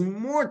 There's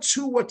more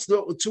to what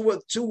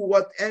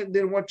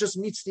than what just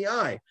meets the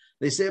eye.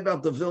 They say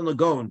about the Vilna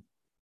Gaon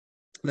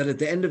that at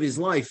the end of his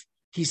life,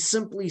 he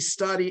simply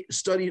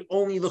studied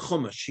only the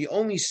Chumash. He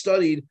only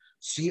studied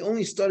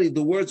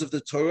the words of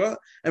the Torah,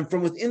 and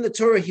from within the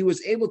Torah, he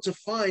was able to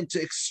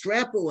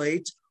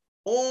extrapolate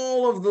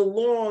all of the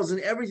laws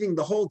and everything,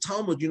 the whole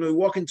Talmud. You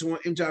walk into our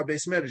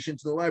Beis Medrash,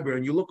 into the library,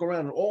 and you look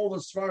around, and all the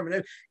Sfarim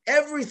and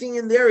everything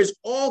in there is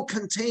all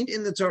contained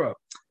in the Torah.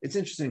 It's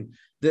interesting.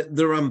 The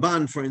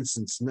Ramban, for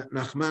instance,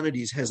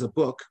 Nachmanides has a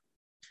book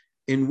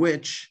in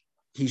which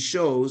he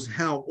shows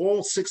how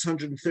all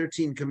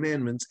 613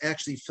 commandments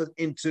actually fit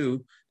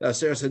into the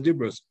Aseres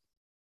HaDibros,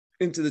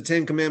 into the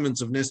 10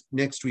 commandments of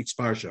next week's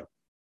parsha.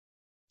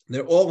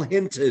 They're all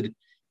hinted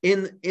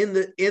in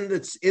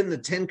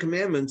the 10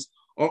 commandments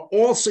are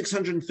all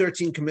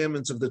 613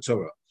 commandments of the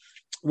Torah.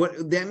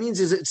 What that means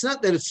is it's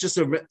not that it's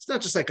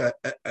not just like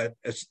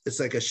it's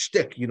like a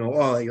shtick,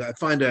 I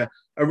find a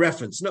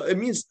reference. No, it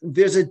means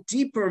there's a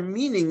deeper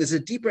meaning, there's a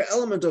deeper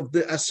element of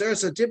the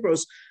Aseres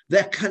HaDibros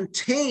that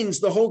contains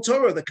the whole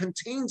Torah, that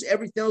contains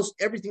everything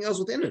else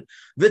within it.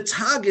 The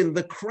Tagin,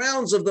 the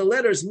crowns of the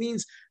letters,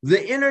 means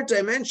the inner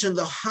dimension,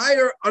 the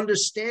higher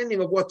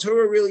understanding of what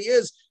Torah really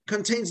is,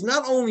 contains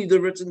not only the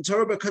written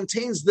Torah, but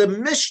contains the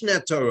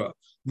Mishneh Torah,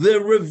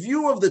 the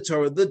review of the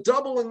Torah, the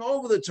doubling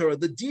over the Torah,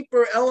 the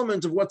deeper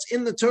element of what's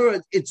in the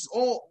Torah. It's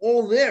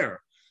all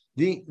there.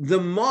 The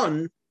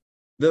man,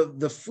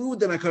 the food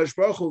that HaKadosh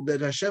Baruch Hu,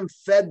 that Hashem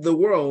fed the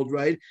world,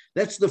 right?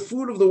 That's the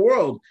food of the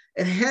world.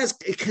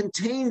 It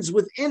contains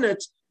within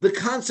it the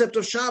concept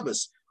of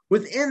Shabbos.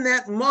 Within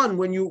that man,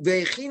 when you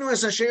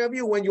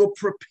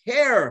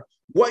prepare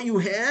what you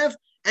have,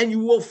 and you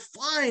will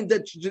find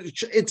that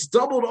it's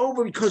doubled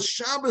over, because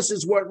Shabbos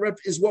is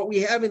what we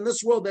have in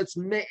this world. That's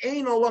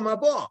me'ein olam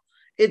haba.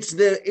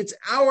 It's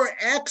our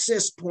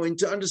access point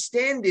to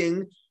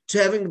understanding,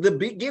 to having the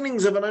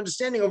beginnings of an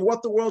understanding of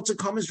what the world to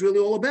come is really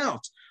all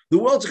about. The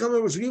world to come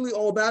is really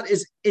all about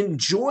is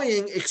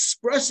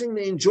expressing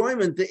the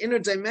enjoyment, the inner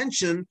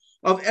dimension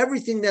of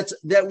everything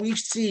that we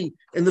see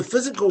in the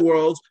physical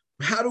world.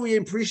 How do we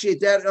appreciate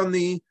that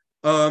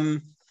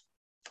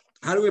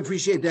how do we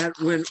appreciate that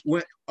when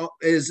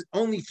is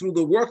only through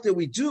the work that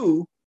we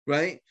do,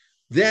 right?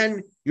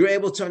 Then you're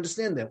able to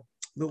understand that.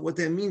 But what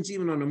that means,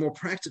 even on a more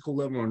practical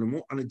level,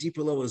 on a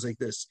deeper level, is like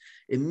this.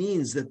 It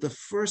means that the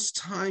first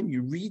time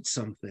you read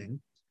something,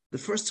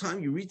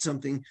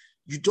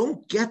 you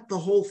don't get the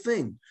whole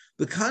thing.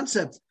 The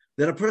concept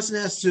that a person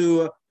has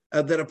to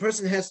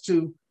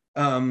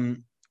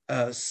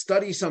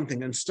study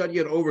something and study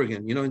it over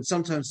again. And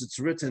sometimes it's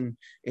written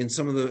in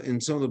some of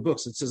the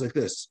books. It says like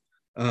this.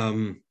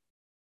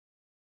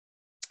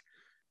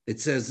 It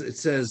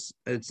says,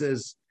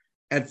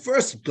 at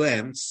first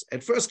glance,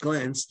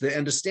 the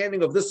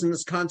understanding of this and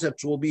this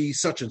concept will be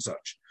such and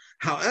such.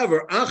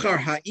 However, achar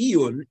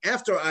ha'iyun,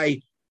 after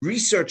I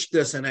researched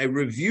this and I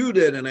reviewed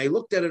it and I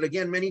looked at it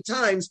again many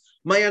times,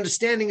 my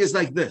understanding is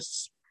like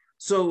this.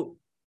 So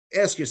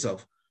ask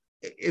yourself,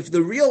 if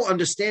the real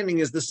understanding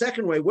is the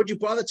second way, what'd you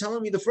bother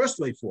telling me the first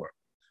way for?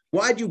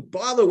 Why'd you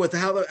bother with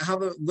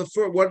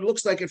what it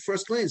looks like at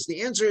first glance?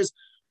 The answer is,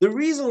 the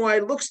reason why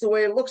it looks the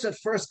way it looks at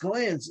first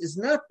glance is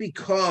not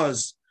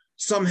because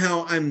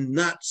somehow I'm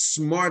not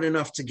smart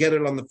enough to get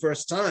it on the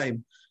first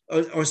time,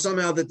 or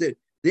somehow that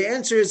the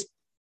answer is,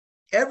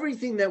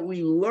 everything that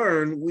we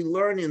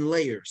learn in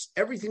layers.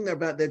 Everything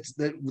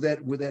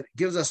that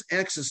gives us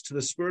access to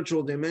the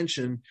spiritual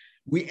dimension,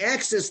 we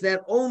access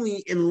that only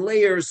in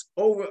layers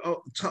over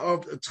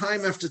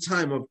time after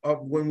time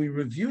of when we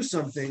review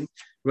something,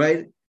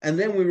 right? And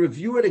then we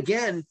review it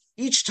again.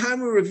 Each time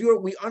we review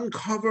it, we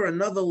uncover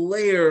another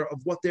layer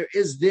of what there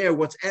is there,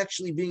 what's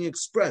actually being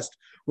expressed.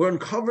 We're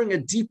uncovering a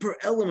deeper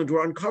element.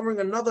 We're uncovering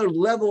another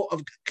level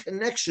of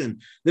connection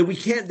that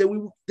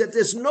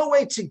there's no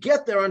way to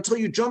get there until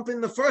you jump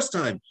in the first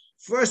time.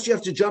 First, you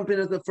have to jump in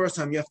it the first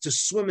time. You have to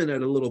swim in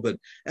it a little bit,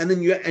 and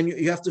then you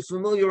have to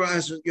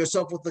familiarize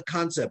yourself with the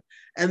concept.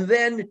 And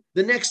then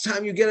the next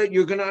time you get it,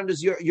 you're going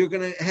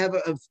to have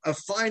a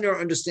finer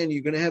understanding.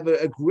 You're going to have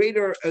a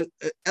greater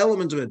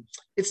element of it.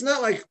 It's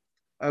not like,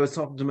 I was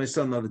talking to my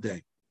son the other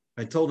day.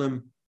 I told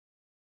him,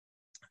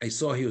 I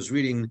saw he was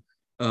reading.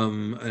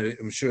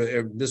 I'm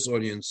sure this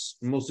audience,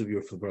 most of you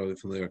are probably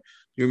familiar.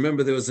 You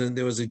remember there was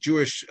a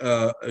Jewish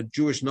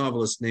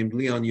novelist named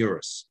Leon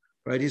Uris,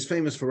 right? He's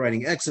famous for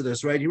writing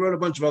Exodus, right? He wrote a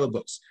bunch of other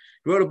books.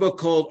 He wrote a book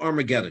called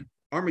Armageddon.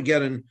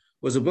 Armageddon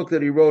was a book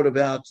that he wrote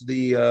about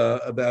the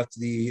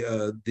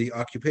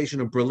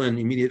occupation of Berlin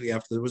immediately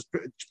after. It was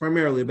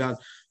primarily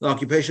about the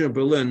occupation of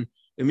Berlin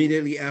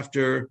immediately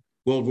after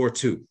World War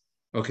II.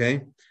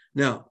 Okay,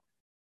 now,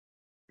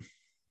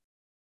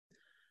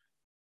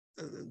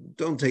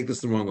 don't take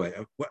this the wrong way.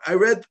 I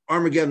read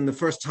Armageddon the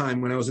first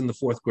time when I was in the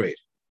fourth grade.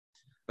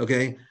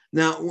 Okay,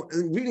 now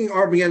reading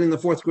Armageddon in the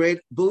fourth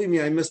grade, believe me,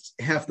 I missed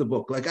half the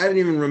book. Like I didn't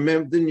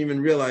even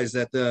realize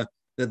that I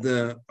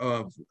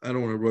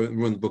don't want to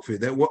ruin the book for you.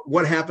 That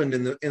what happened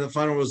in the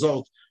final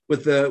result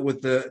with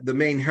the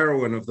main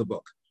heroine of the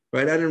book.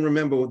 Right, I didn't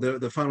remember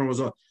the final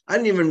result. I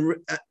didn't even,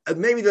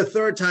 maybe the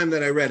third time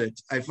that I read it,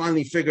 I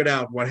finally figured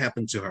out what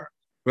happened to her,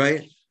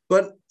 right?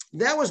 But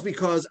that was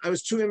because I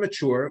was too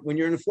immature. When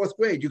you're in the fourth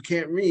grade, you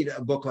can't read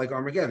a book like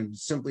Armageddon. It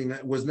simply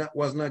was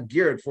not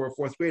geared for a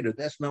fourth grader.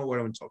 That's not what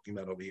I'm talking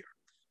about over here.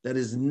 That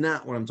is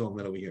not what I'm talking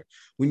about over here.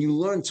 When you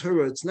learn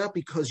Torah, it's not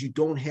because you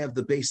don't have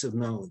the base of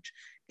knowledge.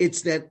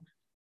 It's that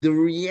the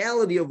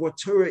reality of what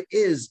Torah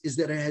is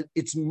that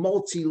it's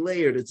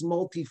multi-layered, it's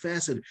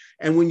multifaceted.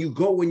 And when you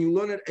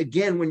learn it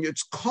again, when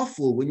it's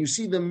kaful, when you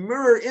see the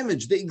mirror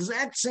image, the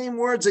exact same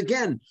words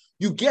again,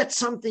 you get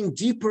something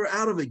deeper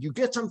out of it. You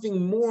get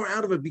something more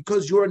out of it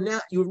because you've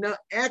now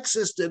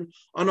accessed it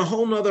on a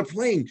whole nother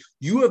plane.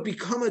 You have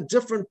become a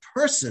different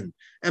person.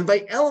 And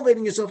by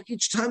elevating yourself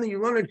each time that you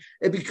learn it,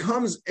 it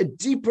becomes a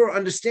deeper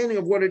understanding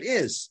of what it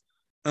is.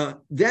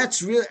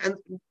 That's real. And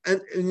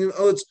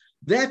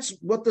that's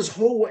what this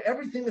whole,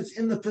 everything that's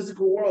in the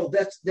physical world,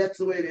 that's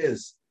the way it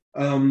is.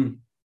 The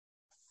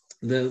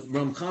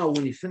Ramchal,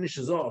 when he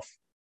finishes off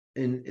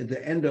at the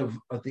end of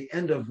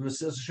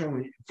Mesilas Yesharim,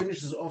 when he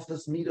finishes off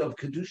this midah of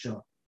Kedusha,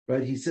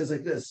 right? He says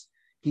like this.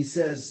 He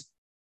says,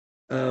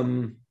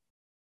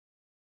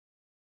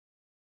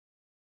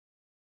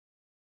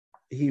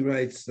 he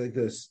writes like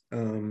this.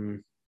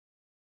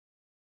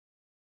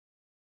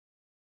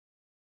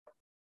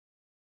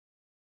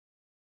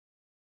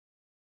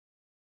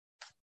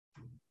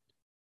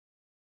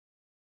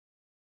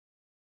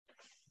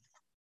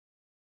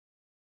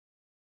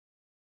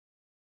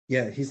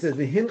 Yeah, he says,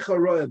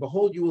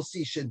 behold, you will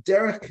see,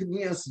 Shederach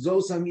Knias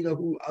Zos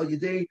Hamidahu Al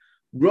Yedei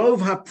Rov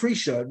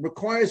HaPrisha. It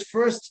requires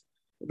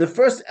the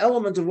first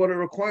element of what it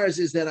requires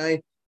is that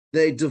I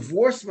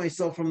divorce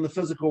myself from the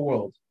physical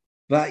world.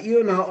 It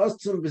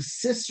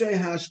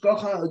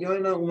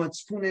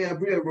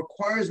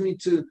requires me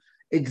to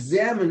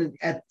examine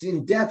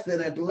in depth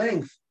and at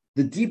length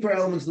the deeper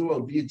elements of the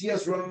world.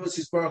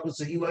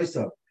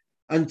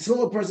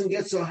 Until a person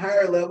gets to a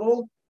higher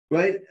level,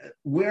 right,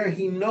 where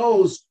he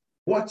knows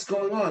what's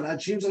going on.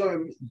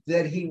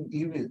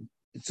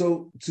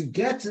 So to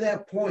get to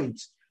that point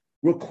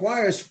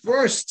requires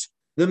first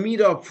the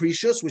midah of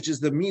precious, which is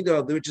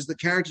the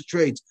character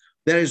trait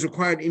that is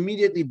required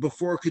immediately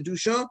before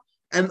kedusha,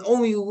 and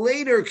only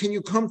later can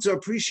you come to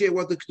appreciate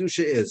what the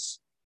kedusha is.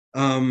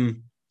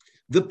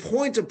 The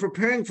point of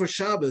preparing for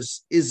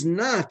Shabbos is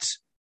not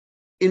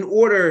in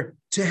order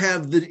to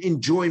have the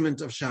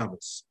enjoyment of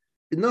Shabbos.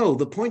 No,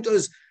 the point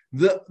is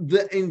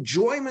the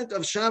enjoyment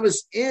of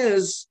Shabbos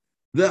is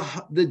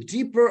the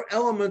deeper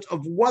element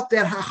of what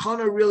that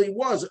hachana really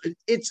was.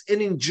 It's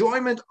an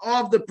enjoyment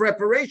of the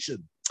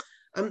preparation.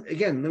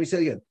 Again, let me say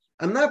it again.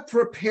 I'm not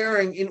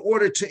preparing in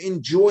order to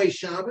enjoy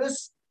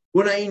Shabbos.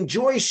 When I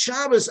enjoy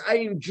Shabbos, I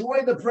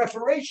enjoy the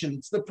preparation.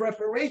 It's the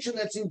preparation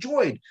that's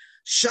enjoyed.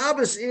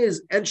 Shabbos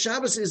is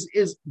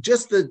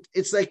just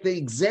it's like the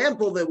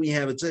example that we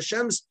have. It's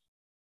Hashem's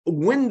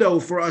window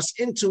for us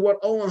into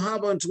what Olam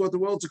Haba, into what the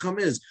world to come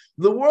is.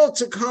 The world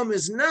to come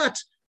is not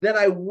that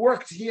I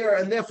worked here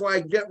and therefore I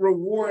get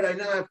reward. I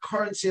now have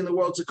currency in the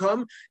world to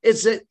come.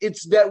 It's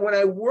that when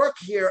I work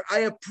here, I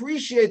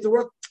appreciate the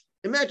work.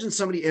 Imagine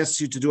somebody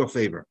asks you to do a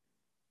favor.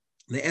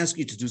 They ask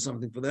you to do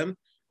something for them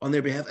on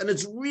their behalf, and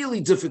it's really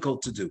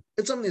difficult to do.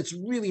 It's something that's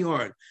really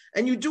hard.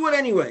 And you do it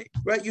anyway,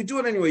 right? You do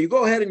it anyway. You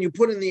go ahead and you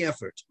put in the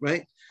effort,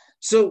 right?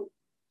 So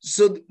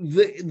the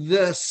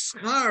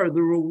schar,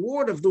 the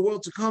reward of the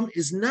world to come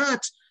is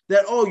not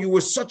that, oh, you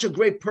were such a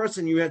great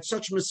person, you had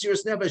such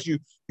Mesiras Nefesh, you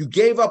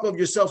gave up of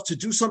yourself to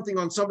do something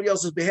on somebody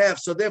else's behalf,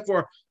 so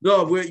therefore,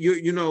 no,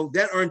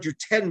 that earned you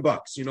 $10,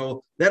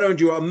 that earned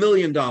you $1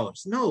 million.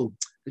 No,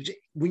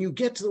 when you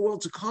get to the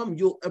world to come,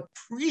 you'll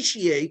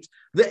appreciate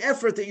the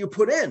effort that you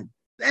put in.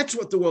 That's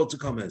what the world to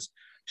come is.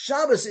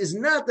 Shabbos is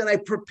not that I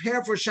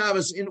prepare for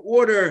Shabbos in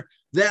order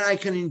that I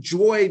can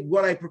enjoy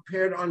what I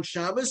prepared on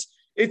Shabbos.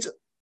 It's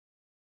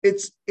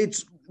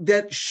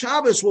that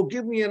Shabbos will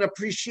give me an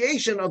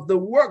appreciation of the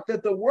work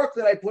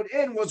that I put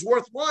in was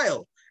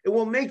worthwhile. It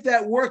will make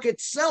that work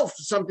itself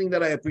something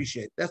that I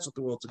appreciate. That's what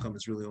the world to come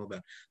is really all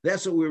about.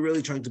 That's what we're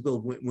really trying to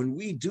build. When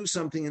we do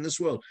something in this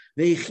world,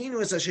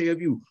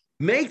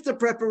 make the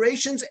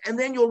preparations, and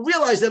then you'll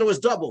realize that it was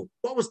double.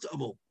 What was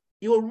double?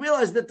 You'll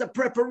realize that the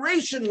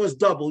preparation was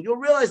double. You'll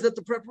realize that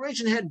the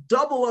preparation had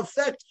double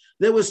effect.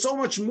 There was so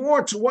much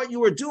more to what you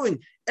were doing.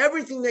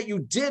 Everything that you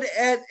did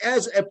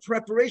as a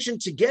preparation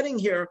to getting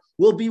here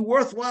will be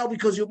worthwhile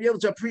because you'll be able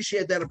to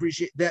appreciate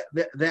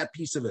that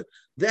piece of it.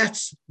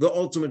 That's the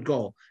ultimate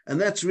goal. And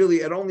that's really,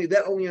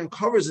 that only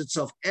uncovers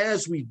itself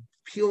as we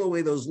peel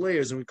away those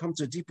layers and we come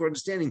to a deeper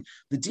understanding.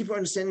 The deeper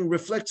understanding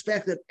reflects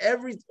back that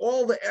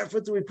all the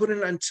effort that we put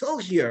in until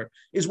here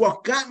is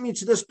what got me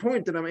to this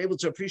point that I'm able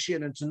to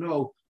appreciate and to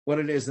know what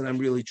it is that I'm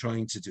really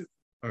trying to do.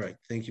 All right.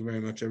 Thank you very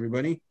much,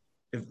 everybody.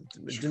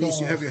 Denise,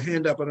 you have your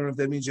hand up. I don't know if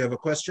that means you have a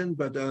question,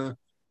 but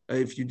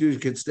if you do, you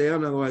can stay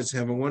on. Otherwise,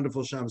 have a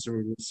wonderful Shabbos.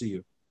 We'll see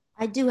you.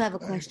 I do have a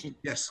question.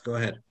 Yes, go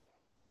ahead.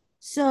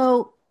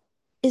 So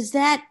is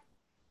that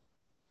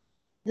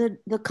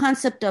the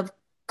concept of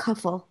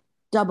kafel,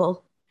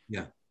 double?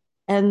 Yeah.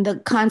 And the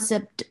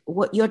concept,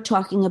 what you're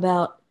talking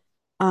about,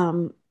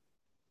 having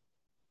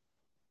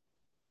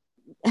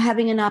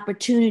an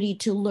opportunity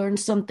to learn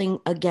something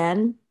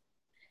again,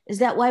 Is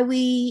that why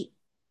we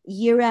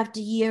year after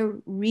year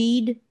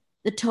read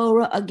the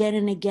Torah again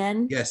and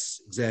again?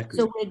 Yes, exactly.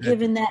 So we're Exactly.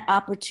 given that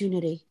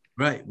opportunity.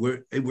 Right.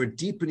 We're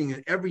deepening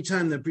it every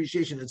time, the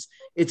appreciation.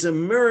 It's a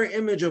mirror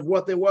image of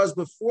what there was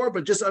before,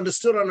 but just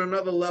understood on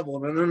another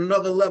level. And on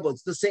another level,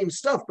 it's the same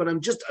stuff, but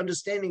I'm just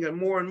understanding it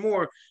more and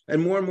more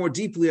and more and more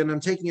deeply, and I'm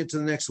taking it to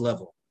the next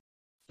level.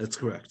 That's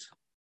correct.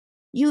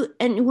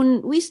 And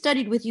when we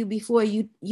studied with you before, you